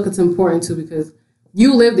 but I feel like it's important too because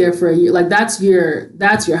you live there for a year. Like that's your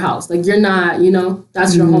house. Like you're not,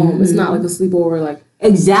 that's your home. It's not like a sleepover. Like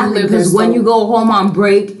exactly, because when you go home on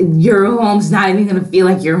break, your home's not even gonna feel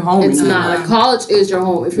like your home. It's not. Like college is your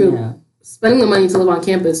home. If you're spending the money to live on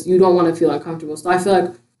campus, you don't want to feel uncomfortable. So I feel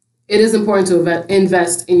like it is important to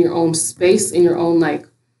invest in your own space, in your own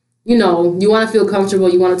you want to feel comfortable.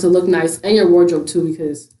 You want it to look nice, and your wardrobe too,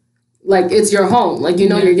 because it's your home.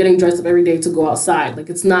 You're getting dressed up every day to go outside.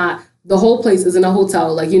 It's not. The whole place isn't a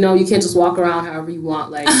hotel. You can't just walk around however you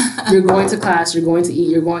want. You're going to class, you're going to eat,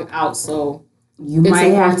 you're going out. So you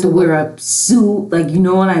might have to wear a suit. You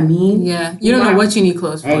know what I mean? Yeah. You don't know what you need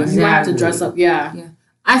clothes for. Exactly. You might have to dress up. Yeah.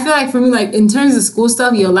 I feel like for me, in terms of school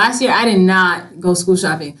stuff, last year I did not go school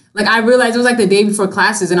shopping. I realized it was the day before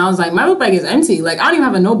classes, and I was like, my book bag is empty. I don't even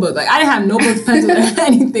have a notebook. I didn't have notebooks, pencils, or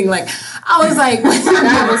anything. I was like,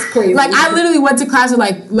 that was crazy. I literally went to class with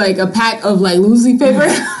a pack of loosely paper.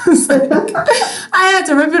 I had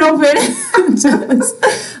to rip it open. Just,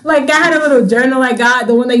 I had a little journal I got,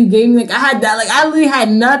 the one that you gave me. I had that. I literally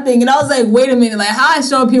had nothing, and I was like, wait a minute, how I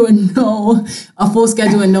show up here with a full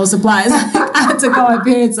schedule and no supplies? I had to call my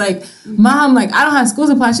parents, Mom, I don't have school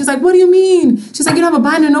supplies. She's like, what do you mean? She's like, you don't have a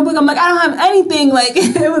binder, notebook. I'm like, I don't have anything.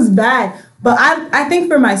 It was bad. But I think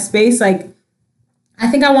for my space, I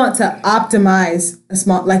think I want to optimize a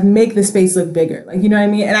small, make the space look bigger. You know what I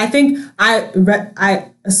mean? And I think I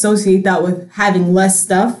associate that with having less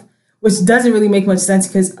stuff, which doesn't really make much sense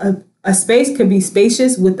because a space could be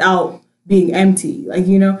spacious without being empty,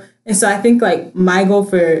 And so I think my goal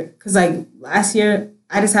because last year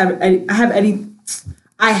I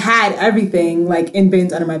had everything in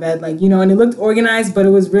bins under my bed, and it looked organized, but it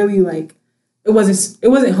was really it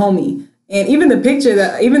wasn't homey. And even the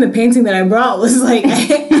painting that I brought was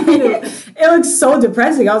it looked so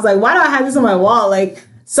depressing. I was like, why do I have this on my wall?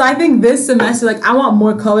 So I think this semester, I want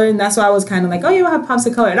more color, and that's why I was kind of oh, have pops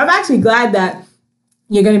of color. And I'm actually glad that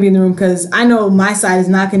you're going to be in the room because I know my side is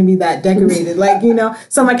not going to be that decorated,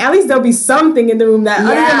 So I'm at least there'll be something in the room that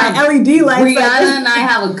other than my LED lights. Brianna and I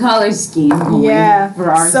have a color scheme going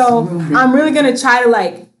for our room. I'm really going to try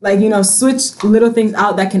to switch little things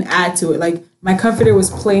out that can add to it. My comforter was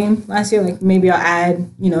plain last year. Maybe I'll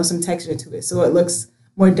add, some texture to it so it looks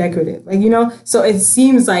more decorative. So it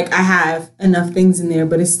seems like I have enough things in there,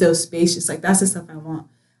 but it's still spacious. That's the stuff I want.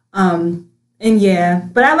 And yeah,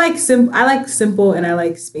 but I like simple and I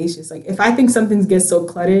like spacious. If I think something gets so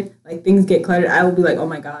cluttered, things get cluttered, I will be oh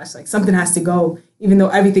my gosh, something has to go. Even though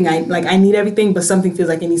everything I need everything, but something feels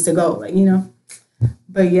like it needs to go.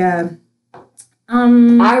 But yeah.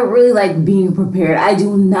 I really like being prepared. I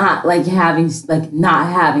do not like having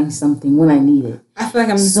not having something when I need it. I feel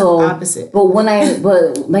like I'm the opposite.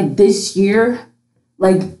 But this year,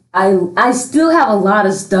 I still have a lot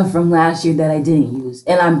of stuff from last year that I didn't use,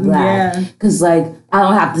 and I'm glad because I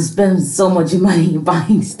don't have to spend so much money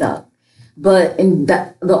buying stuff. But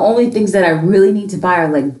the only things that I really need to buy are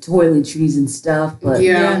toiletries and stuff. But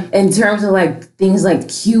in terms of things like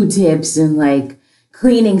Q-tips and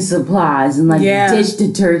cleaning supplies and dish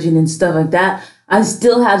detergent and stuff like that, I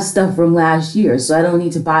still have stuff from last year, so I don't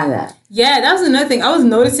need to buy that. Yeah, that was another thing I was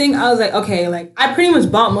noticing. I was okay, I pretty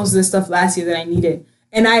much bought most of the stuff last year that I needed.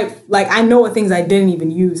 And I know what things I didn't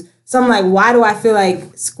even use. So I'm why do I feel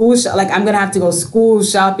school I'm gonna have to go school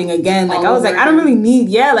shopping again? I was I don't really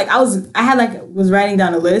need I was writing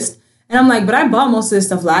down a list and I'm but I bought most of this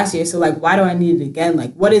stuff last year, so why do I need it again?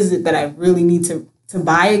 What is it that I really need to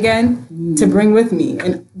buy again to bring with me?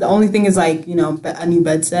 And the only thing is a new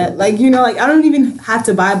bed set. I don't even have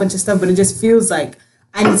to buy a bunch of stuff, but it just feels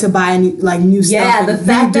I need to buy new stuff. Yeah, the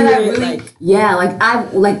fact that I really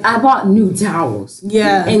I bought new towels.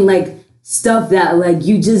 Yeah, and stuff that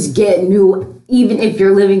you just get new, even if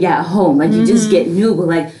you're living at home. You just get new,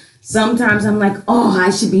 but sometimes I'm oh,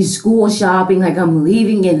 I should be school shopping. I'm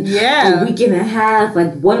leaving in a week and a half.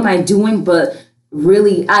 What am I doing? But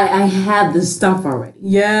really, I have the stuff already.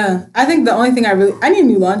 Yeah, I think the only thing I need a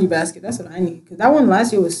new laundry basket. That's what I need because that one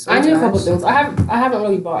last year was so. I need a couple things. I haven't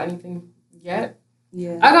really bought anything yet.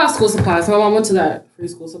 Yeah, I got school supplies. My mom went to that free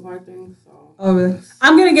school supply thing. So. Oh really?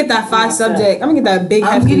 I'm gonna get that 5 subject. I'm gonna get that big.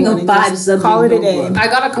 I'm getting a 5 subject. Call it a day. I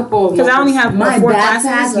got a couple because I only have my 4 backpack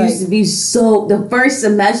classes. Used to be so the first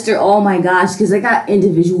semester. Oh my gosh, because I got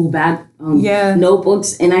individual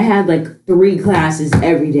notebooks, and I had like 3 classes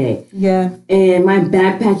every day. Yeah. And my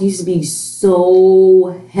backpack used to be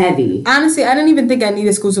so heavy. Honestly, I didn't even think I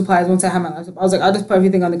needed school supplies once I had my laptop. I was like, I'll just put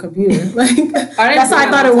everything on the computer. Like, that's how I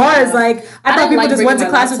thought it was. Like, I thought people just went to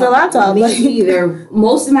class with their laptop. Me like, either.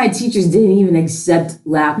 Most of my teachers didn't even accept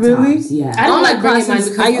laptops. Really? Yeah. I don't like bringing mine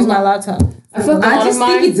because I use my laptop. I feel like I just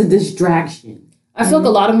think it's a distraction. I feel like a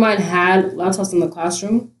lot of mine had laptops in the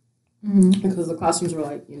classroom because the classrooms were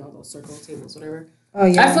like, those circle tables, whatever. Oh,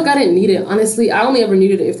 yeah. I feel like I didn't need it. Honestly, I only ever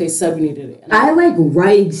needed it if they said we needed it. And I like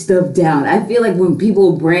writing stuff down. I feel like when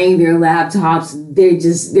people bring their laptops,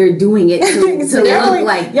 they're doing it to so look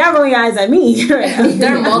like... Y'all rolling eyes at me. They're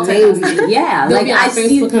multitasking. Yeah. They'll like be on I Facebook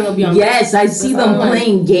see... and they'll be on Yes, I see them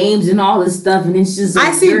playing games and all this stuff, and it's just... Like,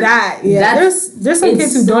 I see that. Yeah. There's some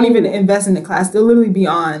kids who don't even invest in the class. They'll literally be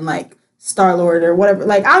on, like, Star-Lord or whatever.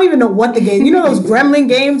 Like, I don't even know what the game... You know those Gremlin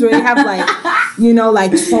games where they have, like,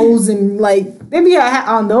 like, trolls and, like... They be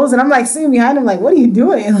on those, and I'm, like, sitting behind them, like, what are you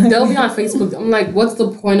doing? Like, they'll be on Facebook. I'm like, what's the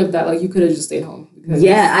point of that? Like, you could have just stayed home.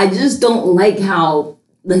 Yeah, I just don't like how...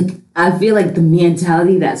 Like, I feel like the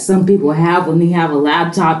mentality that some people have when they have a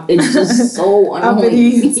laptop, it's just so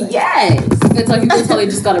annoying. Yes. It's like you can tell they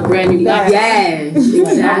just got a brand new laptop. Yes,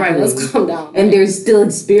 exactly. All right, let's calm down. And they're still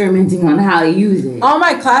experimenting on how to use it. All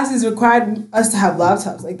my classes required us to have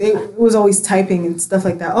laptops. Like, it was always typing and stuff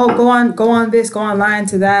like that. Oh, go on this, go online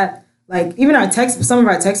to that. Like, even some of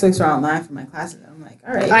our textbooks are online for my classes. I'm like,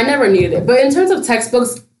 all right. I never needed it. But in terms of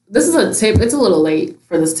textbooks, this is a tip. It's a little late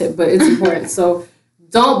for this tip, but it's important. So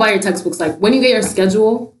don't buy your textbooks. Like, when you get your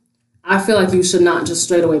schedule, I feel like you should not just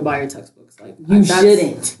straight away buy your textbooks. Like, you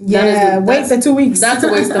shouldn't. Wait the 2 weeks. That's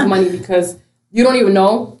a waste of money because you don't even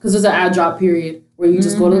know, because there's an add drop period where you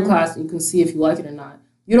just go to the class and you can see if you like it or not.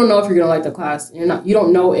 You don't know if you're going to like the class. You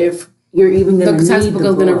don't know if you're even going to the textbook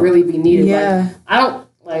is going to really be needed. Yeah.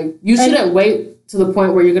 Like, you shouldn't wait to the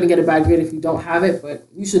point where you're going to get a bad grade if you don't have it, but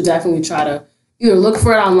you should definitely try to either look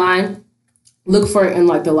for it online, look for it in,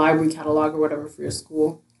 like, the library catalog or whatever for your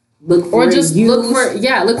school. Look for use,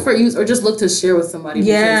 or just look to share with somebody.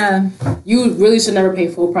 Yeah. You really should never pay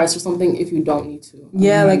full price for something if you don't need to.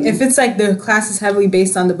 Yeah, like, if it's, like, the class is heavily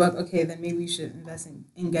based on the book, okay, then maybe you should invest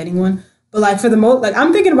in getting one. But, like, for the most, like,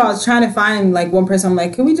 I'm thinking about trying to find, like, one person. I'm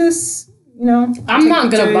like, can we just... I'm not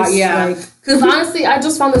gonna buy. Yeah, like, because honestly, I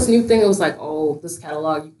just found this new thing. It was like, this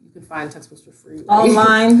catalog, you can find textbooks for free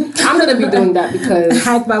online. I'm gonna be doing that because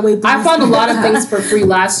hack my way through. I found a lot of things for free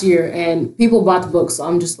last year, and people bought the books. So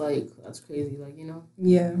I'm just like, that's crazy. Like,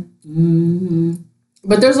 Yeah. Mm-hmm.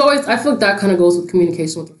 But there's always, I feel like that kind of goes with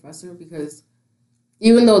communication with the professor, because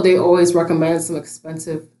even though they always recommend some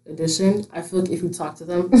expensive edition, I feel like if you talk to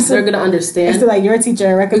them, they're going to understand. It's like your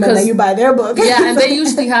teacher recommend that you buy their book. Yeah, and they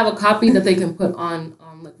usually have a copy that they can put on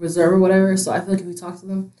like reserve or whatever. So I feel like if you talk to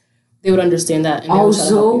them, they would understand that. And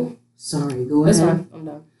also, sorry, go ahead. That's fine. I'm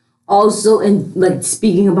done. Also, and like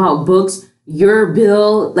speaking about books, your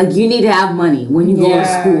bill, like you need to have money when you go to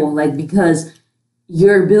school, like because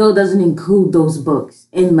your bill doesn't include those books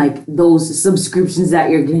and like those subscriptions that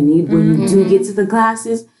you're gonna need when you do get to the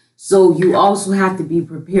classes. So you also have to be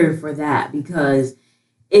prepared for that, because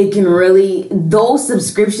it can really, those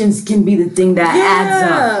subscriptions can be the thing that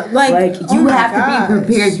adds up. Like you have to be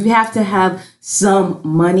prepared. You have to have some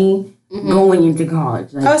money going into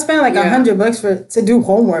college. Like, I was spending like $100 to do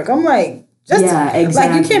homework. I'm like, exactly.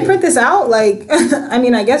 Like you can't print this out. Like, I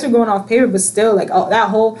mean, I guess we're going off paper, but still, like that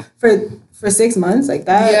whole for 6 months, like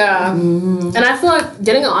that. Yeah. And I feel like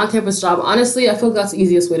getting an on-campus job, honestly, I feel like that's the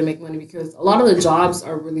easiest way to make money, because a lot of the jobs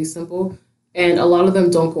are really simple and a lot of them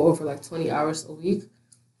don't go over like 20 hours a week.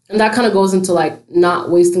 And that kind of goes into like not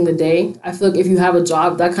wasting the day. I feel like if you have a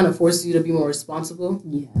job, that kind of forces you to be more responsible.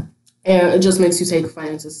 Yeah. And it just makes you take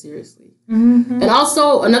finances seriously. And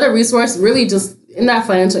also another resource, really just in that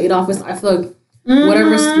financial aid office, I feel like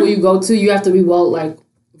whatever school you go to, you have to be well like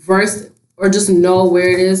versed or just know where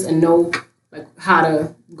it is and know like how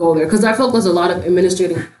to go there. Because I feel like there's a lot of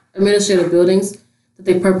administrative buildings that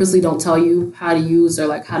they purposely don't tell you how to use or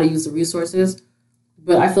like how to use the resources.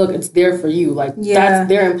 But I feel like it's there for you. Like, that's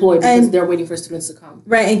they're employed because they're waiting for students to come.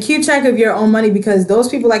 Right, and keep track of your own money, because those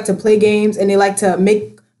people like to play games and they like to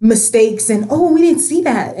make mistakes and, we didn't see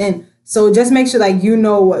that. And so just make sure, like, you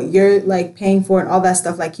know what you're, like, paying for and all that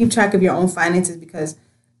stuff. Like, keep track of your own finances, because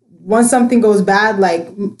once something goes bad, like,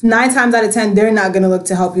 9 times out of 10, they're not going to look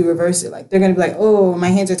to help you reverse it. Like, they're going to be like, my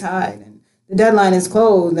hands are tied and the deadline is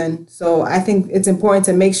closed. And so I think it's important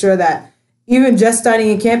to make sure that even just starting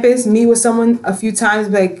in campus, meet with someone a few times,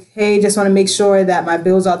 like, hey, just want to make sure that my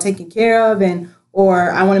bills are taken care of,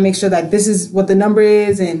 or I want to make sure that this is what the number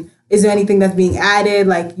is, and is there anything that's being added?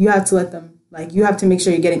 Like, you have to let them Like, you have to make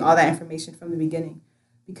sure you're getting all that information from the beginning.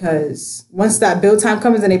 Because once that bill time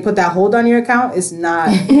comes and they put that hold on your account, it's not...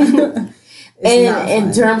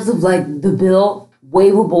 in terms of, like, the bill...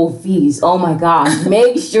 waivable fees. Oh my gosh.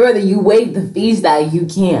 Make sure that you waive the fees that you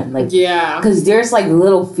can. Like, yeah. Because there's like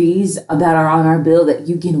little fees that are on our bill that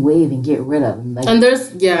you can waive and get rid of. And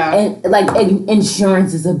there's, yeah. And like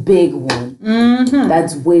insurance is a big one. Mm-hmm.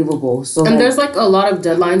 That's waivable. So and there's like a lot of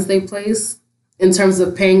deadlines they place in terms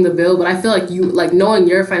of paying the bill. But I feel like you, like knowing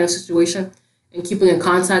your financial situation and keeping in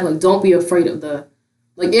contact, like don't be afraid of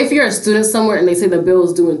like if you're a student somewhere and they say the bill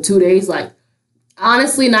is due in 2 days, like,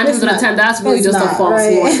 honestly, 9 times out of 10, that's really just a false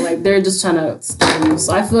one. Like, they're just trying to scam you.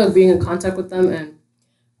 So I feel like being in contact with them and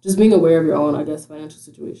just being aware of your own, I guess, financial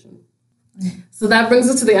situation. So that brings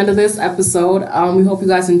us to the end of this episode. We hope you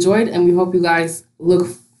guys enjoyed, and we hope you guys look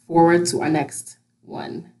forward to our next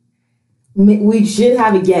one. We should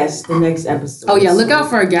have a guest the next episode. Oh, yeah, look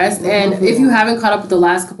out for a guest. And if you haven't caught up with the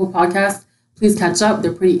last couple podcasts, please catch up.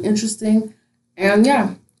 They're pretty interesting. And,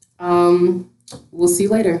 yeah, we'll see you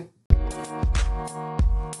later.